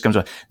hamster just comes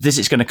with this,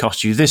 it's going to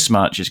cost you this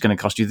much, it's going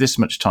to cost you this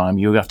much time,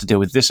 you have to deal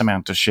with this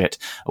amount of shit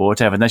or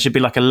whatever. And there should be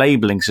like a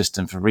labelling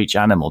system for each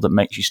animal that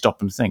makes you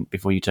stop and think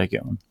before you take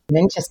it on. An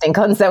interesting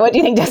concept. What do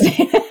you think,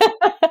 Jessie?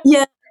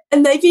 Yeah.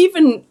 And they've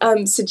even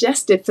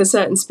suggested for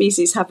certain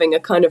species having a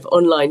kind of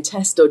online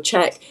test or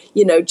check,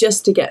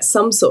 just to get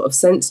some sort of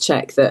sense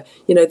check that,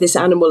 this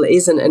animal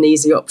isn't an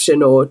easy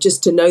option, or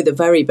just to know the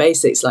very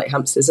basics, like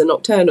hamsters are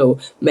nocturnal.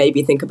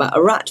 Maybe think about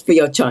a rat for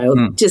your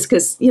child, just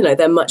because,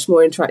 they're much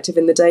more interactive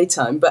in the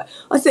daytime. But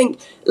I think,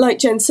 like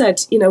Jen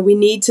said, we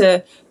need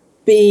to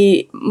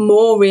be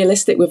more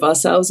realistic with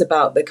ourselves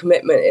about the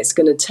commitment it's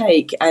going to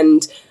take,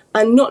 and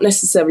not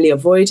necessarily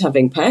avoid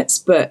having pets,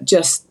 but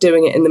just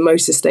doing it in the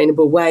most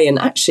sustainable way. And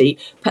actually,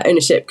 pet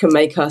ownership can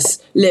make us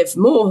live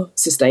more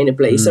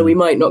sustainably. So we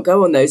might not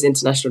go on those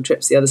international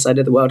trips the other side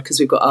of the world because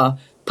we've got our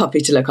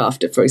puppy to look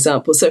after, for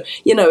example. So,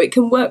 it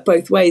can work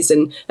both ways,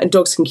 and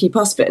dogs can keep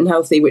us fit and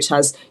healthy, which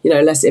has,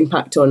 less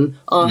impact on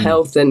our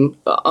health and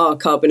our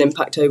carbon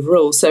impact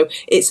overall. So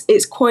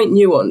it's quite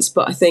nuanced,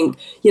 but I think,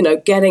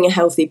 getting a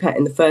healthy pet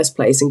in the first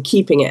place and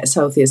keeping it as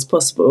healthy as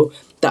possible,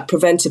 that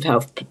preventive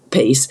health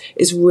piece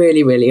is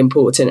really, really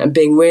important, and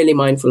being really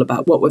mindful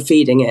about what we're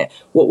feeding it,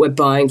 what we're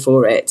buying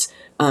for it,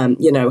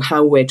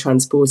 how we're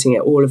transporting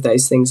it, all of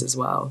those things as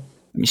well.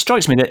 It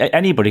strikes me that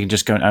anybody can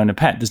just go and own a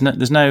pet.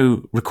 There's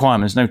no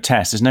requirements, no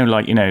tests. There's no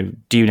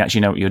do you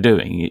actually know what you're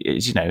doing?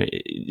 It's,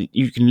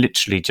 you can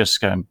literally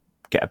just go and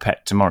get a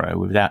pet tomorrow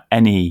without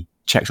any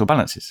checks or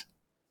balances.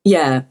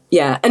 Yeah.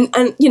 And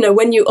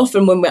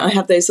when I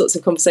have those sorts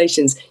of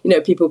conversations,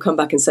 people come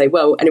back and say,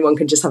 well, anyone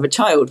can just have a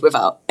child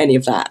without any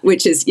of that,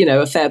 which is,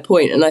 a fair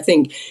point. And I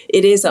think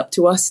it is up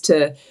to us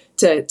to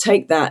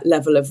take that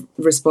level of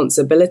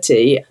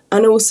responsibility,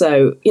 and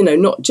also,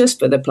 not just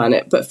for the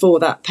planet, but for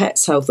that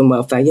pet's health and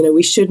welfare.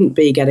 We shouldn't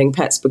be getting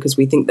pets because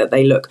we think that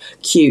they look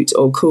cute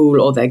or cool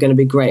or they're going to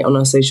be great on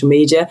our social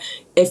media.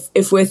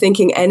 If we're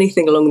thinking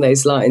anything along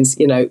those lines,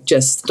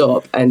 just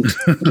stop and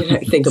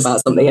think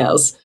about something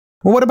else.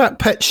 Well, what about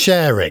pet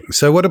sharing?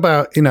 So what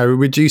about,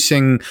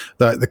 reducing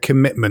the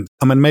commitment?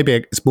 I mean, maybe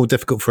it's more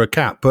difficult for a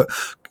cat, but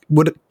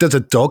does a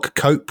dog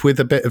cope with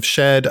a bit of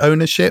shared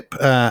ownership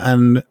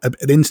and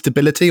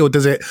instability, or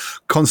does it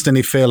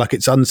constantly feel like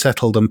it's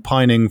unsettled and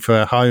pining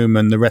for a home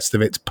and the rest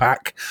of its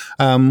pack?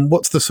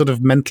 What's the sort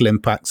of mental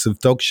impacts of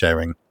dog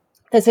sharing?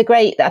 There's I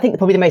think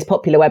probably the most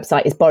popular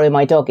website is Borrow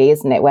My Doggy,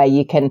 isn't it? Where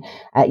you can,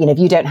 if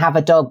you don't have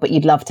a dog, but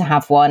you'd love to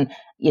have one,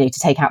 to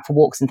take out for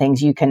walks and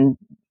things, you can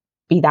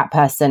be that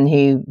person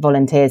who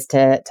volunteers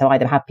to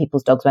either have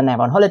people's dogs when they're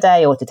on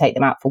holiday or to take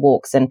them out for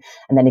walks. And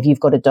then if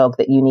you've got a dog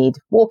that you need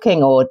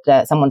walking or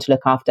someone to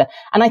look after.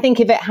 And I think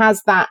if it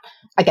has that,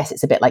 I guess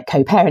it's a bit like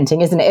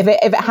co-parenting, isn't it?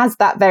 If it has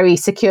that very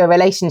secure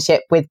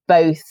relationship with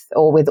both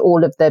or with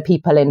all of the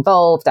people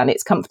involved and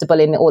it's comfortable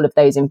in all of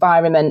those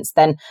environments,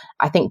 then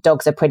I think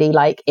dogs are pretty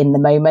like in the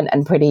moment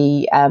and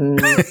pretty,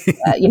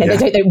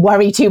 they don't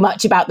worry too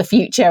much about the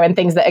future and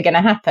things that are going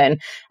to happen.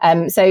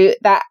 So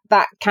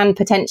that can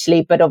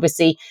potentially, but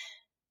obviously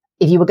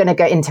if you were going to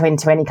go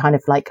into any kind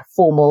of like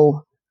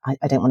formal,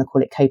 I don't want to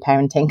call it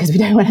co-parenting because we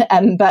don't want to,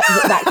 but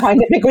that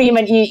kind of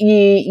agreement,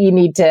 you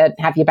need to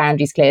have your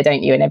boundaries clear,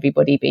 don't you? And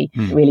everybody be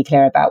really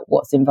clear about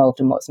what's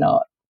involved and what's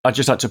not. I'd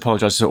just like to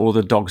apologise to all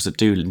the dogs that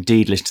do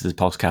indeed listen to the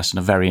podcast and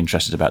are very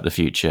interested about the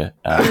future.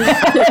 Have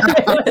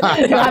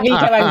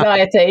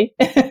eco-anxiety.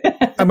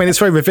 I mean, it's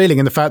very revealing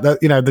in the fact that,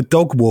 the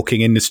dog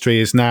walking industry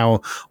is now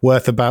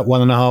worth about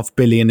 $1.5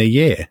 billion a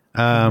year.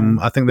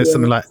 I think there's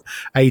something like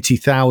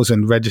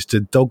 80,000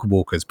 registered dog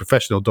walkers,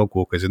 professional dog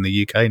walkers in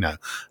the UK now,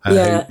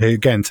 who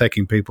again,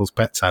 taking people's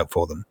pets out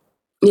for them.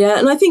 Yeah,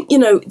 and I think,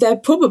 there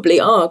probably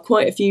are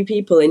quite a few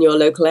people in your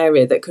local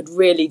area that could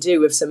really do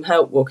with some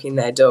help walking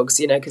their dogs,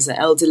 because they're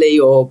elderly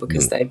or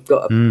because they've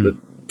got a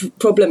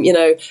problem,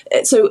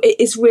 So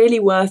it's really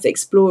worth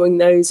exploring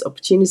those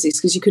opportunities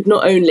because you could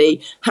not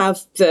only have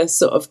the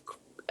sort of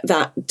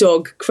that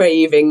dog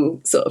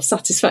craving sort of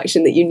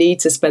satisfaction that you need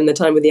to spend the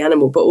time with the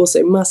animal, but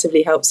also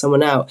massively help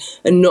someone out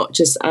and not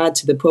just add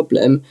to the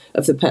problem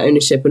of the pet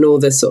ownership and all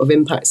the sort of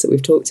impacts that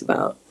we've talked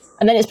about.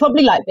 And then it's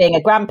probably like being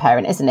a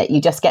grandparent, isn't it?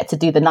 You just get to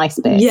do the nice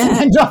bits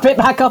and drop it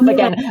back off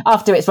again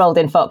after it's rolled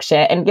in fox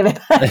shit and give it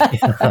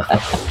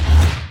back.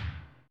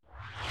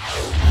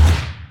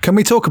 Can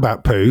we talk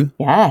about poo?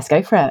 Yes,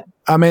 go for it.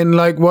 I mean,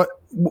 like what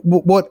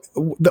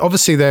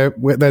obviously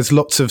there's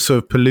lots of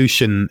sort of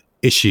pollution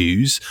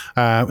issues.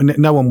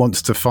 No one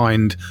wants to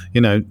find,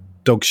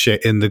 dog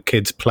shit in the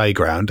kids'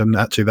 playground, and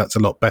actually that's a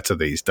lot better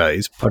these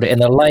days. Put it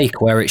in a lake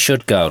where it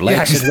should go.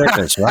 Lakes and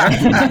rivers, right?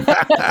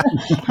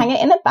 Hang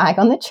it in a bag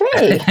on the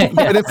tree.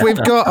 But if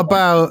we've got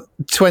about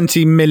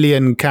 20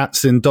 million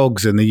cats and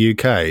dogs in the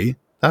UK,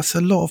 that's a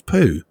lot of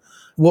poo.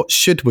 What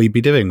should we be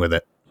doing with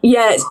it?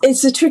 Yeah,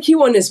 it's a tricky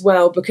one as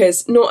well,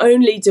 because not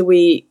only do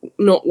we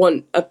not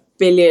want a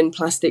billion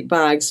plastic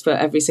bags for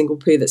every single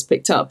poo that's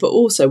picked up, but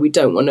also we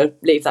don't want to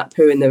leave that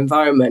poo in the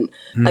environment.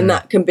 And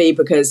that can be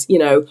because,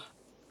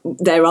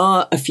 there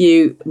are a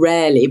few,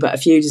 rarely, but a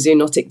few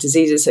zoonotic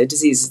diseases, so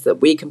diseases that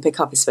we can pick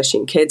up, especially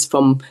in kids,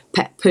 from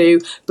pet poo,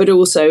 but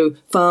also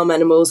farm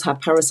animals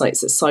have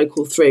parasites that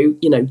cycle through,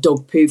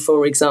 dog poo,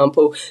 for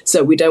example,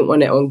 so we don't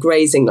want it on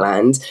grazing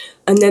land.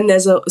 And then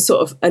there's a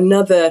sort of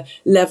another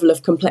level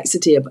of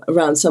complexity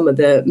around some of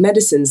the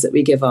medicines that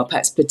we give our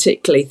pets,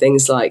 particularly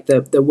things like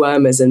the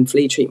wormers and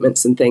flea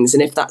treatments and things.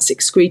 And if that's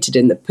excreted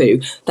in the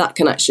poo, that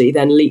can actually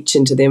then leach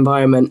into the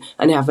environment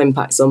and have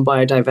impacts on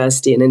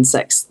biodiversity and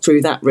insects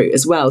through that route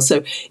as well.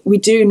 So we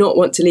do not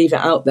want to leave it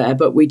out there,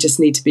 but we just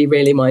need to be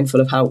really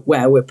mindful of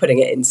where we're putting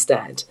it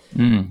instead.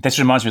 This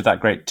reminds me of that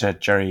great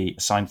Jerry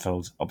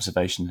Seinfeld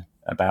observation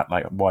about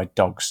like why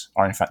dogs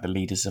are in fact the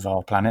leaders of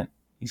our planet.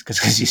 Because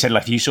he said,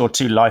 like, if you saw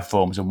two life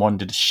forms and one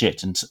did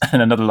shit and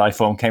another life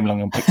form came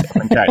along and picked it up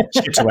and carried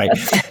shit away,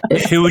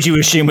 who would you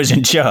assume was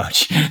in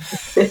charge?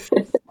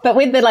 But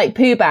with the like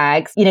poo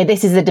bags,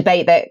 this is a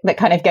debate that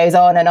kind of goes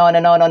on and on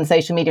and on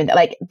social media.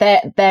 Like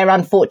there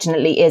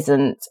unfortunately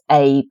isn't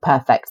a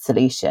perfect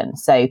solution.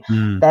 So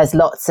there's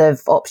lots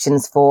of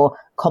options for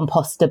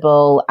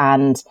compostable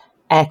and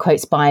air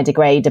quotes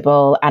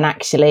biodegradable. And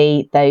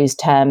actually those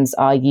terms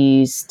are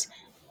used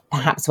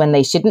perhaps when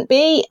they shouldn't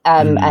be.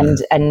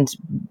 And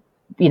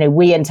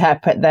we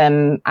interpret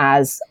them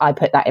as I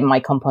put that in my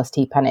compost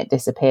heap and it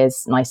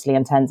disappears nicely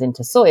and turns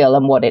into soil.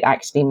 And what it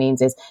actually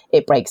means is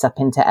it breaks up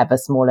into ever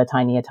smaller,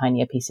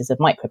 tinier pieces of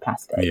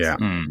microplastics. Yeah.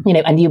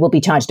 And you will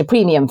be charged a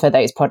premium for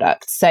those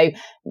products. So,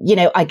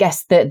 I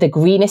guess the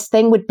greenest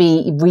thing would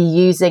be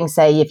reusing,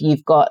 say, if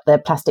you've got the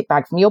plastic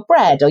bag from your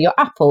bread or your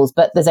apples,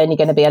 but there's only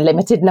going to be a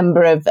limited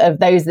number of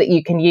those that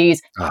you can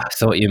use. Oh, I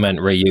thought you meant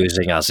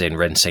reusing as in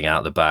rinsing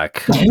out the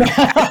bag. Even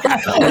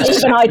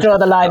I draw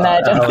the line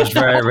there. I was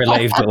very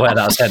relieved at where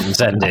that sentence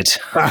ended.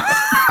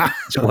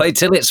 So wait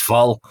till it's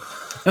full.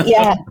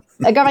 Yeah.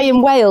 A guy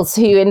in Wales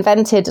who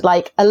invented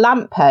like a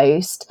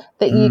lamppost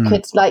that you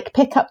could like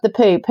pick up the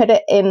poo, put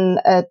it in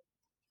a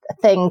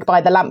thing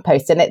by the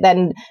lamppost, and it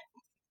then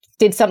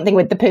did something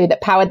with the poo that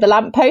powered the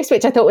lamppost,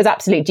 which I thought was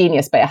absolute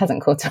genius, but it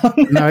hasn't caught on.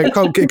 No, it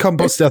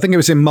composted. I think it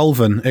was in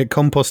Malvern. It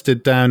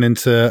composted down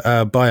into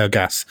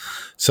biogas.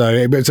 So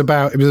it was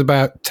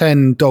about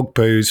 10 dog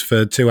poos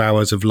for 2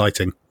 hours of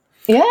lighting.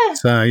 Yeah.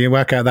 So you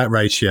work out that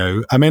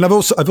ratio. I mean, I've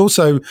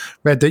also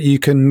read that you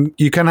can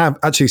have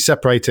actually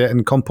separate it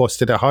and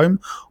compost it at home,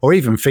 or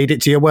even feed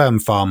it to your worm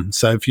farm.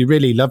 So if you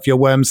really love your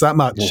worms that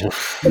much,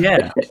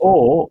 yeah.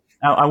 Or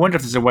I wonder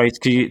if there's a way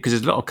because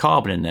there's a lot of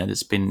carbon in there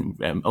that's been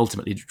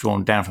ultimately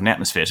drawn down from the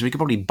atmosphere. So we could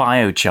probably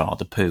biochar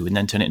the poo and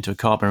then turn it into a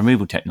carbon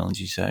removal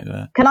technology.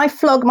 So can I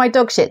flog my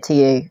dog shit to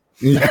you?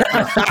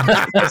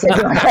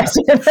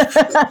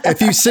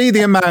 If you see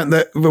the amount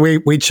that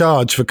we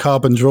charge for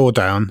carbon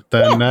drawdown,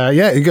 then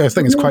I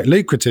think it's quite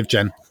lucrative,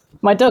 Jen.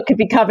 My dog could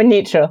be carbon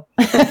neutral.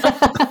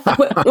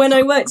 When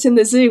I worked in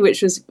the zoo,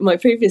 which was my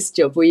previous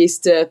job, we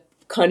used to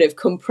kind of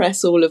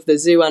compress all of the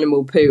zoo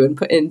animal poo and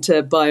put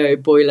into bio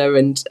boiler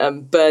and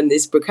burn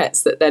these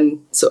briquettes that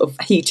then sort of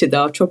heated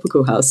our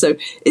tropical house. So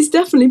it's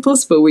definitely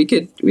possible. We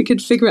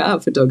could figure it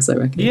out for dogs, I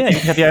reckon. Yeah, you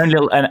could have your own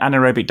little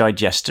anaerobic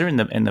digester in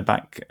the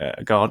back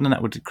garden, and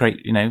that would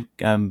create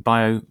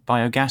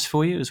biogas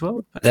for you as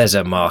well. There's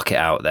a market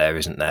out there,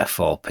 isn't there,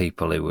 for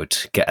people who would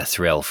get a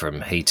thrill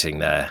from heating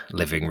their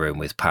living room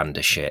with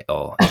panda shit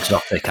or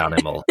exotic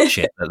animal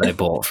shit that they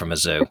bought from a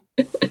zoo.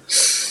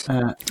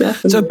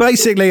 So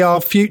basically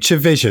our future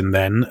vision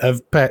then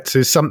of pets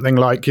is something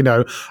like,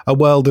 a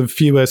world of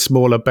fewer,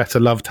 smaller, better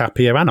loved,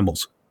 happier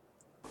animals.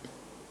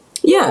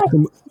 Yeah.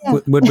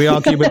 Would we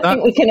argue with that?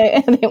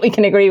 I think we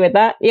can agree with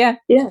that. Yeah.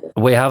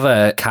 We have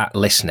a cat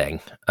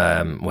listening.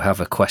 We have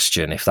a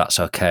question, if that's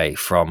okay,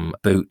 from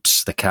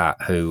Boots the cat,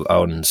 who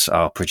owns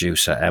our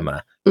producer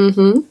Emma.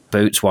 Mm-hmm.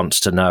 Boots wants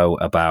to know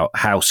about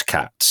house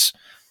cats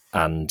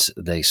and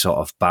the sort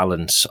of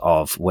balance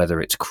of whether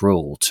it's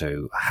cruel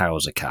to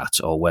house a cat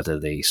or whether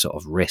the sort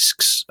of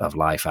risks of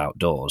life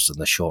outdoors and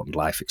the shortened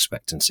life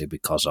expectancy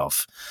because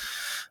of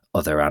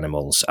other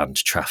animals and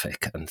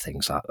traffic and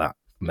things like that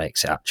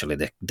makes it actually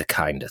the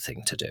kind of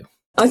thing to do.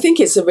 I think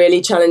it's a really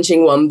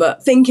challenging one,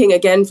 but thinking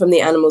again from the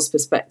animal's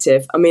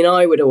perspective, I mean,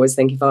 I would always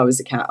think if I was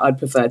a cat, I'd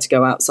prefer to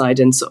go outside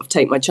and sort of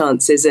take my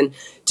chances and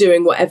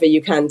doing whatever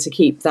you can to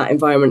keep that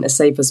environment as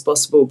safe as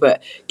possible,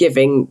 but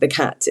giving the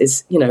cat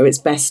its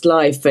best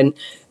life.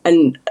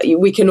 And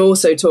we can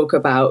also talk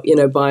about,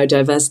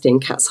 biodiversity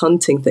and cats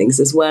hunting things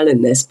as well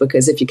in this,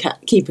 because if you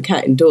keep a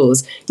cat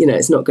indoors,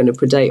 it's not going to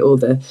predate all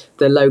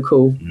the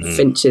local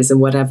finches and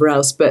whatever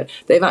else. But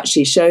they've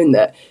actually shown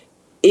that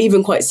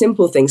even quite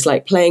simple things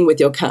like playing with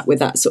your cat with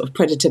that sort of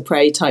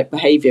predator-prey type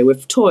behaviour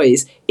with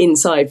toys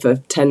inside for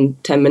 10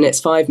 minutes,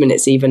 5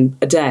 minutes even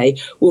a day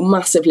will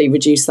massively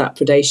reduce that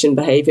predation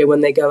behaviour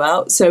when they go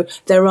out. So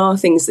there are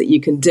things that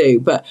you can do.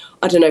 But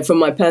I don't know, from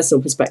my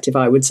personal perspective,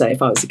 I would say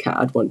if I was a cat,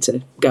 I'd want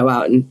to go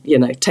out and,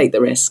 take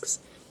the risks.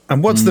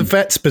 And what's the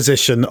vet's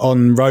position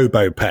on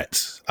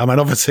robo-pets? I mean,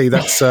 obviously,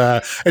 that's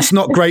it's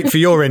not great for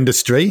your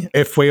industry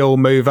if we all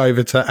move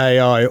over to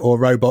AI or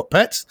robot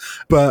pets.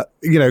 But,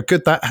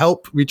 could that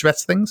help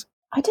redress things?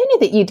 I don't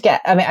know that you'd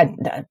get... I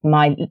mean,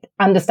 my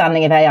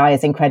understanding of AI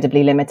is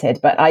incredibly limited,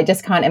 but I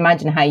just can't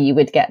imagine how you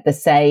would get the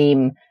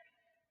same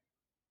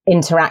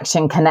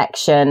interaction,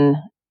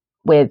 connection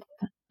with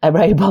a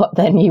robot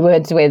than you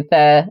would with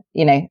a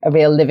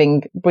real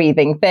living,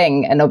 breathing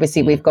thing. And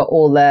obviously we've got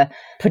all the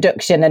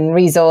production and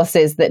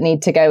resources that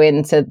need to go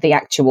into the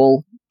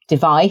actual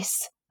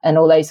device and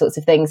all those sorts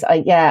of things.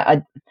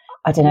 I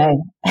don't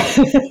know.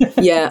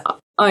 Yeah,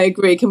 I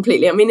agree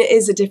completely. I mean, it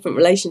is a different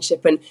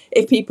relationship. And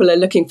if people are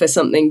looking for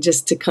something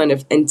just to kind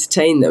of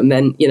entertain them,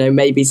 then,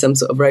 maybe some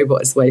sort of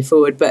robot is the way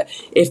forward. But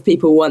if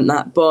people want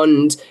that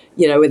bond,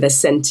 with a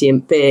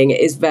sentient being,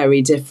 it is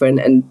very different.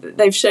 And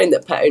they've shown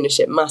that pet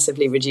ownership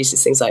massively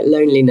reduces things like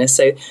loneliness.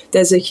 So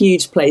there's a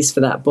huge place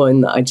for that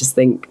bond that I just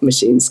think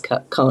machines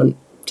can't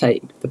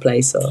take the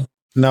place of.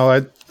 No,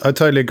 I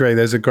totally agree.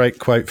 There's a great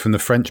quote from the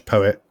French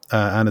poet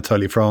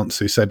Anatole France,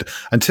 who said,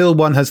 "Until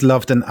one has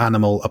loved an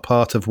animal, a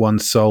part of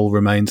one's soul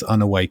remains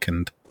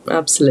unawakened."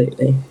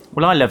 Absolutely.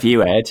 Well, I love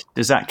you, Ed.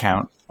 Does that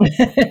count?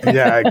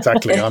 Yeah,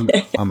 exactly. I'm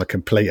a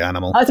complete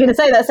animal. I was going to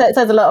say that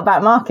says a lot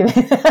about marketing.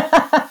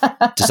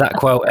 Does that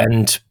quote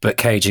end, "But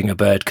caging a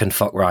bird can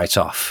fuck right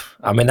off"?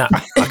 I mean, that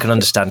I can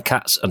understand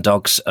cats and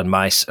dogs and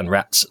mice and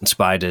rats and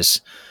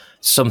spiders.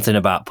 Something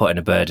about putting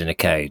a bird in a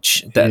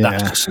cage that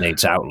just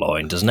needs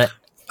outlawing, doesn't it?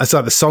 It's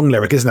like the song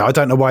lyric, isn't it? I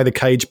don't know why the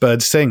cage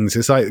bird sings.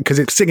 It's like, because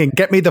it's singing,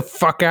 "Get me the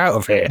fuck out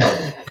of here."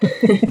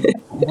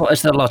 What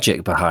is the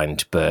logic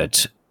behind bird?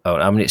 Oh,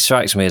 I mean, it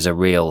strikes me as a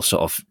real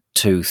sort of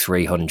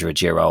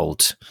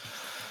 200-300-year-old.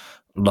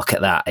 Look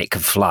at that, it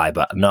can fly,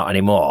 but not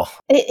anymore.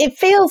 It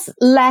feels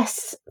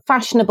less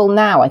fashionable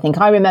now. I think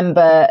I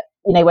remember,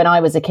 when I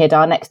was a kid,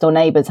 our next door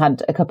neighbours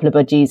had a couple of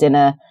budgies in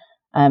a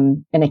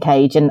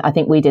cage, and I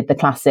think we did the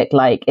classic,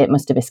 like, it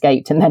must have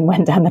escaped and then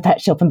went down the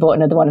pet shop and bought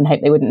another one and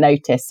hoped they wouldn't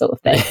notice sort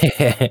of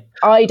thing.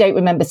 I don't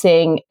remember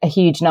seeing a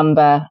huge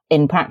number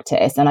in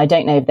practice, and I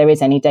don't know if there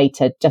is any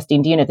data.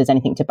 Justine, do you know if there's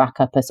anything to back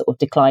up a sort of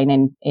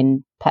decline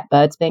in pet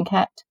birds being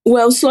kept?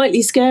 Well,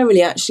 slightly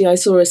scarily, actually, I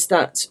saw a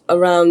stat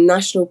around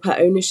national pet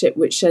ownership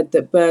which said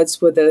that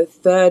birds were the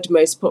third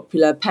most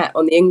popular pet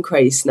on the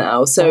increase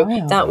now. So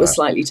that was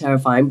slightly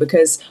terrifying,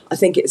 because I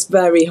think it's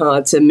very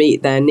hard to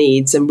meet their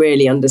needs and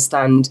really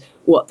understand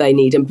what they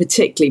need, and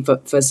particularly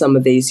for some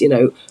of these,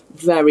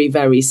 very,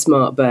 very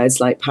smart birds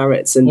like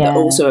parrots, and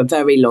also are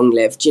very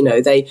long-lived.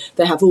 They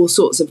have all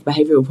sorts of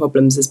behavioural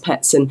problems as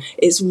pets, and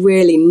it's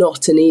really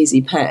not an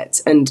easy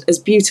pet. And as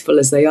beautiful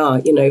as they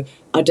are,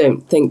 I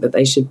don't think that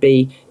they should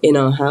be in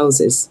our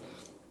houses.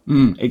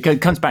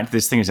 It comes back to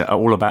this thing: is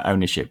all about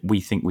ownership.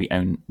 We think we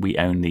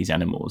own these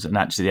animals, and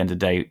actually, at the end of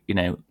the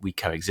day, we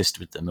coexist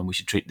with them, and we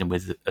should treat them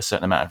with a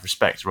certain amount of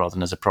respect rather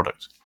than as a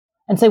product.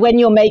 And so when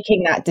you're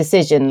making that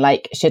decision,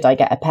 like, should I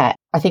get a pet?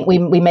 I think we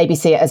maybe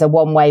see it as a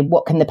one way.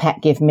 What can the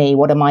pet give me?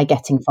 What am I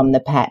getting from the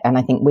pet? And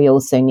I think we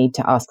also need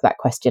to ask that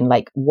question,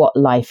 like, what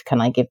life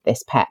can I give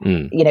this pet?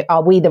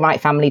 Are we the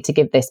right family to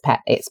give this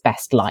pet its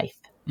best life?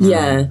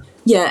 Yeah.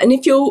 And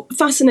if you're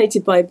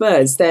fascinated by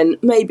birds, then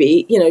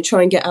maybe,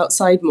 try and get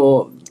outside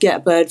more, get a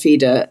bird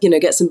feeder,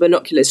 get some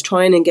binoculars,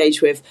 try and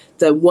engage with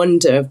the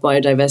wonder of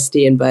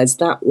biodiversity and birds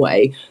that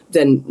way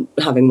than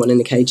having one in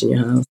a cage in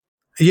your house.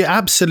 You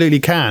absolutely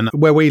can.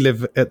 Where we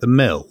live at the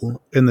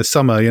mill in the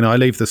summer, I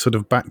leave the sort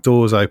of back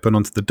doors open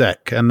onto the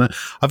deck. And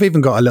I've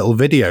even got a little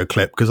video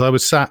clip because I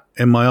was sat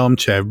in my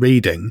armchair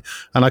reading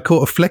and I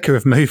caught a flicker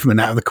of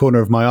movement out of the corner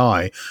of my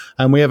eye.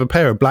 And we have a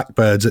pair of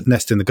blackbirds that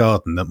nest in the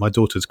garden that my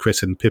daughters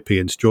christened Pippi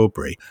and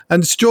Strawberry.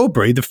 And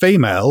Strawberry, the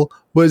female,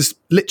 was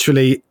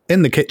literally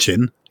in the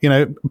kitchen,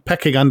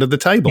 pecking under the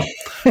table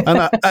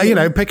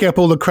and, picking up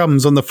all the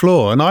crumbs on the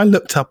floor. And I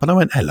looked up and I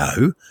went,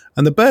 hello.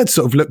 And the bird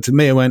sort of looked at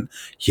me and went,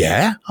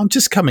 yeah, I'm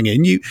just coming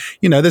in.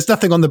 There's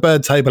nothing on the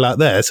bird table out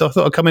there. So I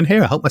thought I'd come in here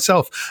and help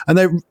myself. And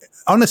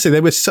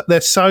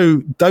they're so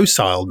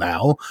docile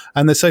now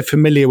and they're so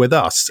familiar with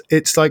us.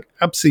 It's like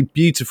absolutely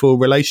beautiful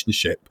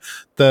relationship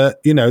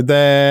that,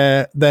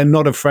 they're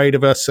not afraid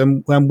of us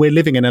and we're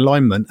living in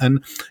alignment.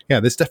 And yeah,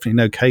 there's definitely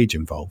no cage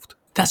involved.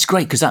 That's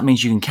great because that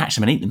means you can catch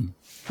them and eat them.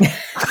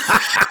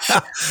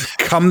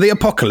 Come the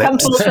apocalypse. Come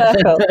full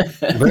circle.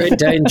 We're in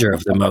danger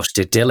of the most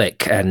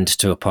idyllic end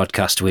to a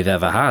podcast we've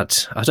ever had.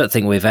 I don't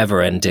think we've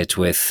ever ended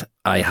with,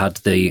 I had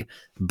the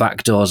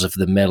back doors of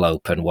the mill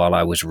open while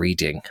I was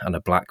reading and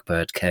a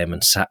blackbird came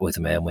and sat with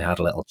me and we had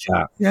a little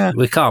chat. Yeah.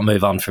 We can't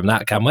move on from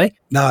that, can we?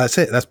 No, that's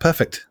it. That's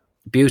perfect.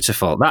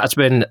 Beautiful. That's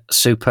been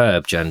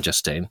superb, Jen,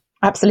 Justine.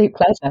 Absolute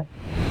pleasure.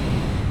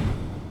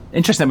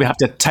 Interesting that we have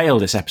to tail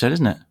this episode,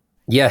 isn't it?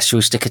 Yes, shall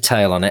we stick a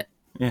tail on it?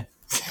 Yeah.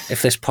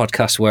 If this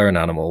podcast were an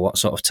animal, what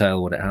sort of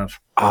tail would it have?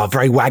 Oh, a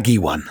very waggy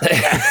one.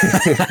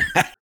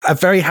 A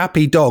very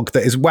happy dog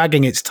that is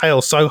wagging its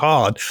tail so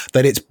hard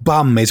that its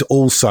bum is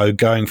also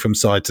going from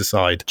side to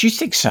side. Do you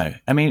think so?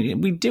 I mean,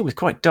 we deal with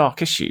quite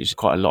dark issues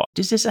quite a lot.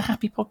 Is this a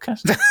happy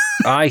podcast?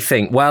 I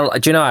think, well,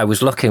 do you know, I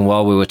was looking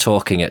while we were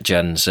talking at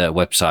Jen's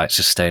website,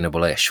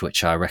 Sustainable-ish,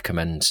 which I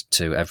recommend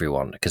to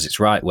everyone because it's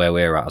right where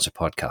we're at as a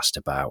podcast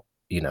about,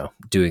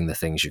 doing the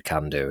things you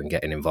can do and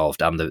getting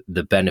involved and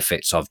the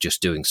benefits of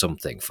just doing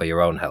something for your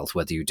own health,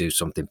 whether you do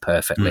something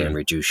perfectly and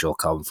reduce your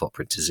carbon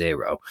footprint to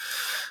zero,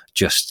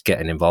 just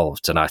getting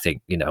involved. And I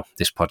think,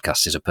 this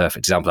podcast is a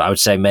perfect example. I would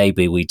say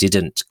maybe we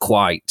didn't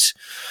quite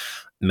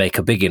make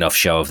a big enough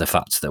show of the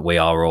fact that we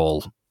are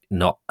all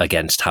not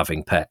against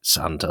having pets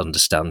and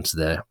understand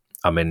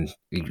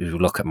you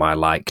look at my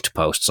liked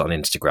posts on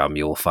Instagram,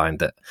 you will find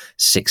that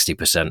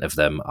 60% of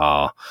them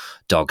are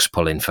dogs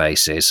pulling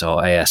faces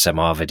or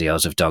ASMR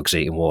videos of dogs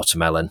eating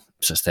watermelon.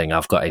 It's a thing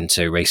I've got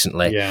into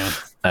recently. Yeah.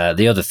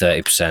 The other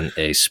 30%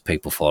 is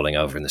people falling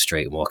over in the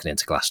street and walking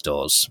into glass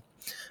doors.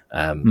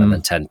 And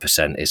then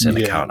 10% is an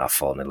account I've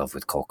fallen in love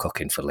with called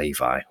Cooking for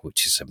Levi,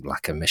 which is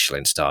like a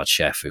Michelin-starred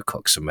chef who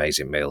cooks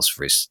amazing meals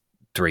for his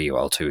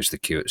 3-year-old, who is the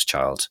cutest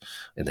child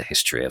in the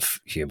history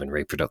of human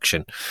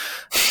reproduction.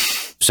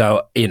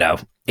 So,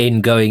 in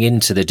going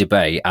into the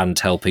debate and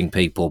helping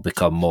people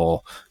become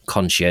more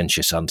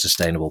conscientious and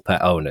sustainable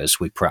pet owners,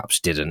 we perhaps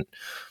didn't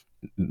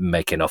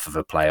make enough of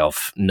a play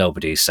of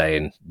nobody's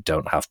saying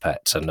don't have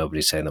pets and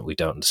nobody's saying that we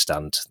don't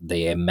understand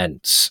the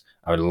immense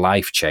or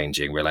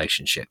life-changing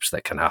relationships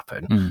that can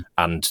happen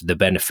and the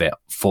benefit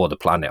for the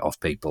planet of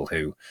people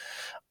who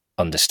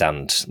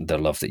understand the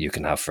love that you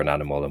can have for an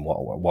animal and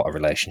what a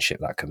relationship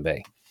that can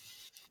be.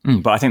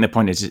 But I think the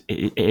point is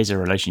it is a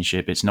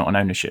relationship. It's not an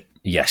ownership.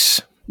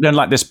 Yes.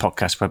 Unlike this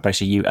podcast where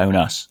basically you own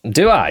us.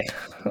 Do I?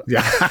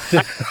 Yeah.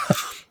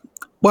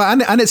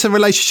 Well, and it's a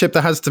relationship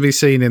that has to be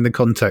seen in the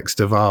context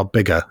of our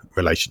bigger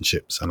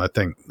relationships. And I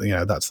think,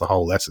 that's the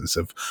whole essence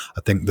of,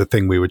 I think the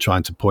thing we were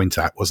trying to point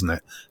at, wasn't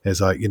it?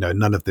 Is like,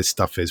 none of this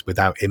stuff is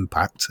without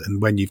impact.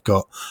 And when you've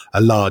got a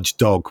large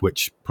dog,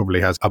 which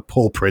probably has a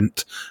paw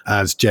print,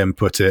 as Jem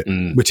put it,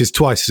 which is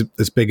twice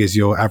as big as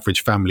your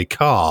average family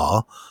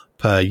car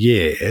per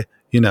year,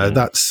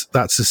 that's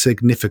a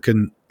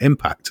significant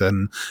impact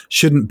and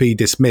shouldn't be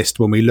dismissed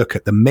when we look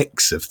at the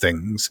mix of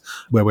things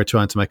where we're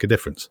trying to make a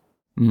difference.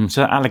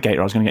 So that alligator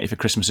I was going to get you for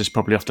Christmas is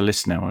probably off the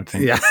list now, I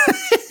think. Yeah.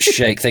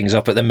 Shake things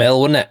up at the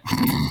mill, wouldn't it?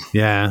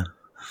 Yeah.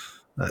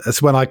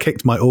 That's when I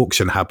kicked my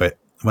auction habit,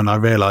 when I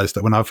realised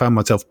that when I found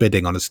myself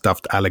bidding on a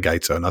stuffed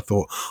alligator and I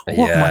thought,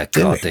 what am I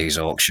doing? These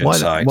auction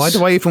sites. Why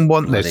do I even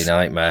want Bloody this?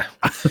 Nightmare.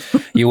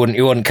 You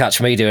wouldn't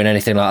catch me doing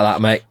anything like that,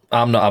 mate.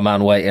 I'm not a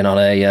man waiting on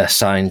a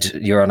signed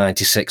Euro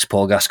 96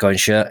 Paul Gascoigne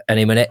shirt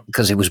any minute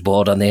because he was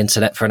bored on the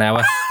internet for an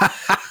hour.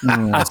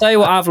 I'll tell you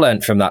what I've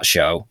learned from that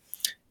show.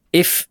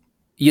 If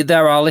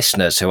there are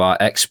listeners who are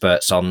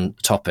experts on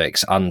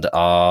topics and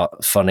are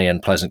funny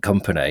and pleasant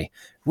company,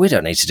 we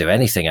don't need to do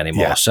anything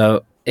anymore. Yeah.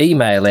 So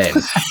email in.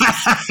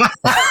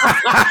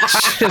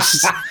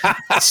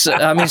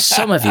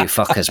 Some of you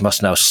fuckers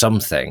must know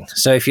something.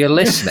 So if you're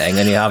listening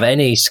and you have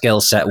any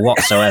skill set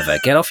whatsoever,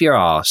 get off your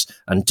arse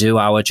and do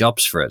our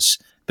jobs for us,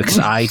 because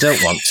I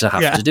don't want to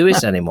have to do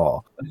it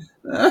anymore.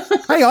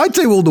 Hey, I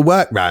do all the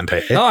work round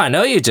here. Oh, I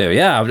know you do.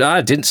 Yeah,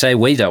 I didn't say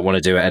we don't want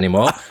to do it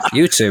anymore.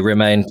 You two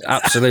remain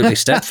absolutely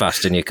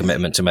steadfast in your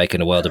commitment to making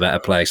the world a better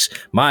place.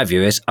 My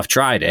view is I've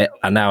tried it,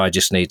 and now I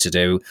just need to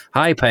do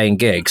high-paying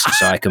gigs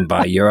so I can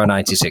buy Euro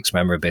 96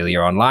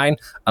 memorabilia online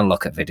and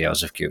look at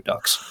videos of cute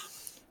dogs.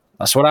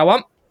 That's what I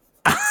want.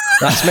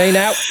 That's me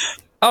now.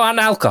 Oh, and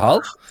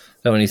alcohol.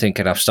 So when you're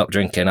thinking I've stopped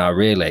drinking, oh,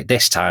 really?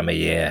 This time of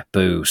year,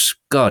 booze.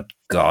 God,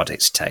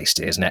 it's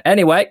tasty, isn't it?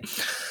 Anyway...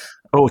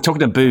 Oh,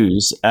 talking of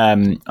booze,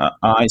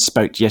 I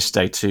spoke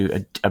yesterday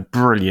to a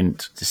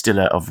brilliant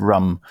distiller of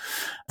rum,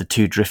 the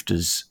Two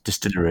Drifters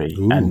Distillery,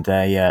 and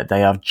they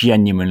are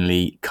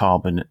genuinely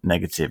carbon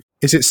negative.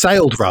 Is it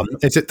sailed rum?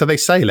 Do they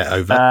sail it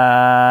over?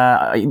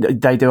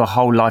 They do a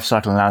whole life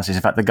cycle analysis.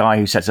 In fact, the guy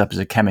who sets up as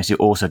a chemist who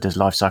also does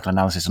life cycle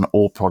analysis on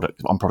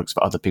products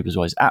for other people as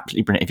well is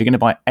absolutely brilliant. If you're going to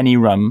buy any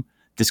rum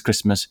this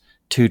Christmas,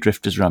 Two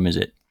Drifters rum is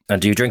it. And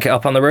do you drink it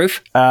up on the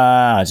roof?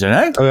 I don't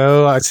know.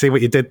 Oh, I see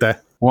what you did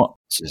there. What?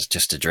 This is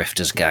just a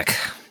drifter's gag.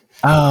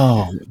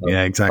 Oh.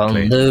 Yeah,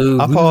 exactly.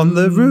 Up on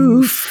the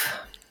roof.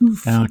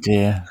 Oh,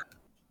 dear.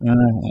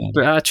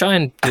 But I try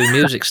and do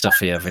music stuff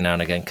for you every now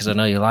and again, because I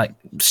know you like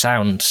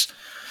sounds.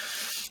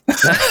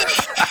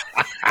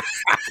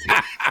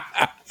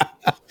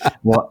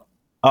 What?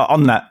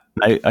 On that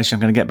note, actually,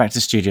 I'm going to get back to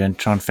the studio and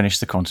try and finish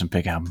the Quantum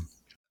Pig album.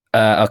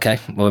 Okay,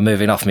 we're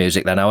moving off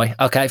music then, are we?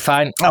 Okay,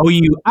 fine. Oh,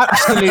 you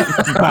absolute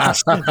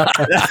bastard.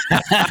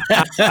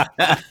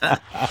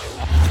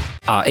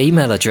 Our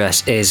email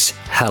address is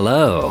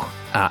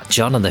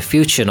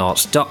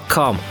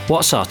hello@johnandthefuturenauts.com.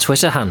 What's our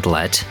Twitter handle,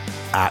 Ed?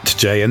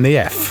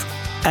 @JandTheF.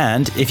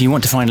 And if you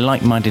want to find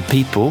like-minded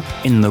people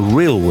in the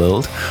real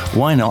world,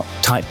 why not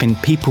type in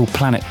People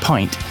Planet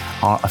Pint,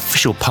 our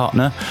official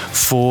partner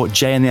for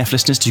J and the F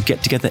listeners to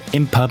get together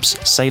in pubs,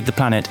 save the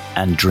planet,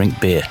 and drink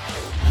beer.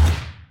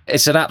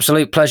 It's an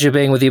absolute pleasure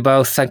being with you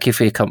both. Thank you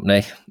for your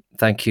company.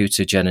 Thank you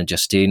to Jen and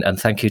Justine, and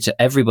thank you to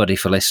everybody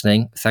for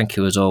listening. Thank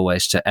you, as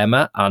always, to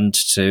Emma and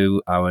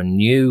to our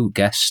new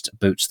guest,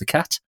 Boots the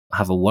Cat.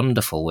 Have a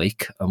wonderful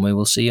week, and we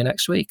will see you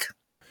next week.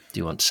 Do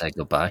you want to say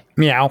goodbye?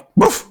 Meow.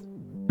 Woof.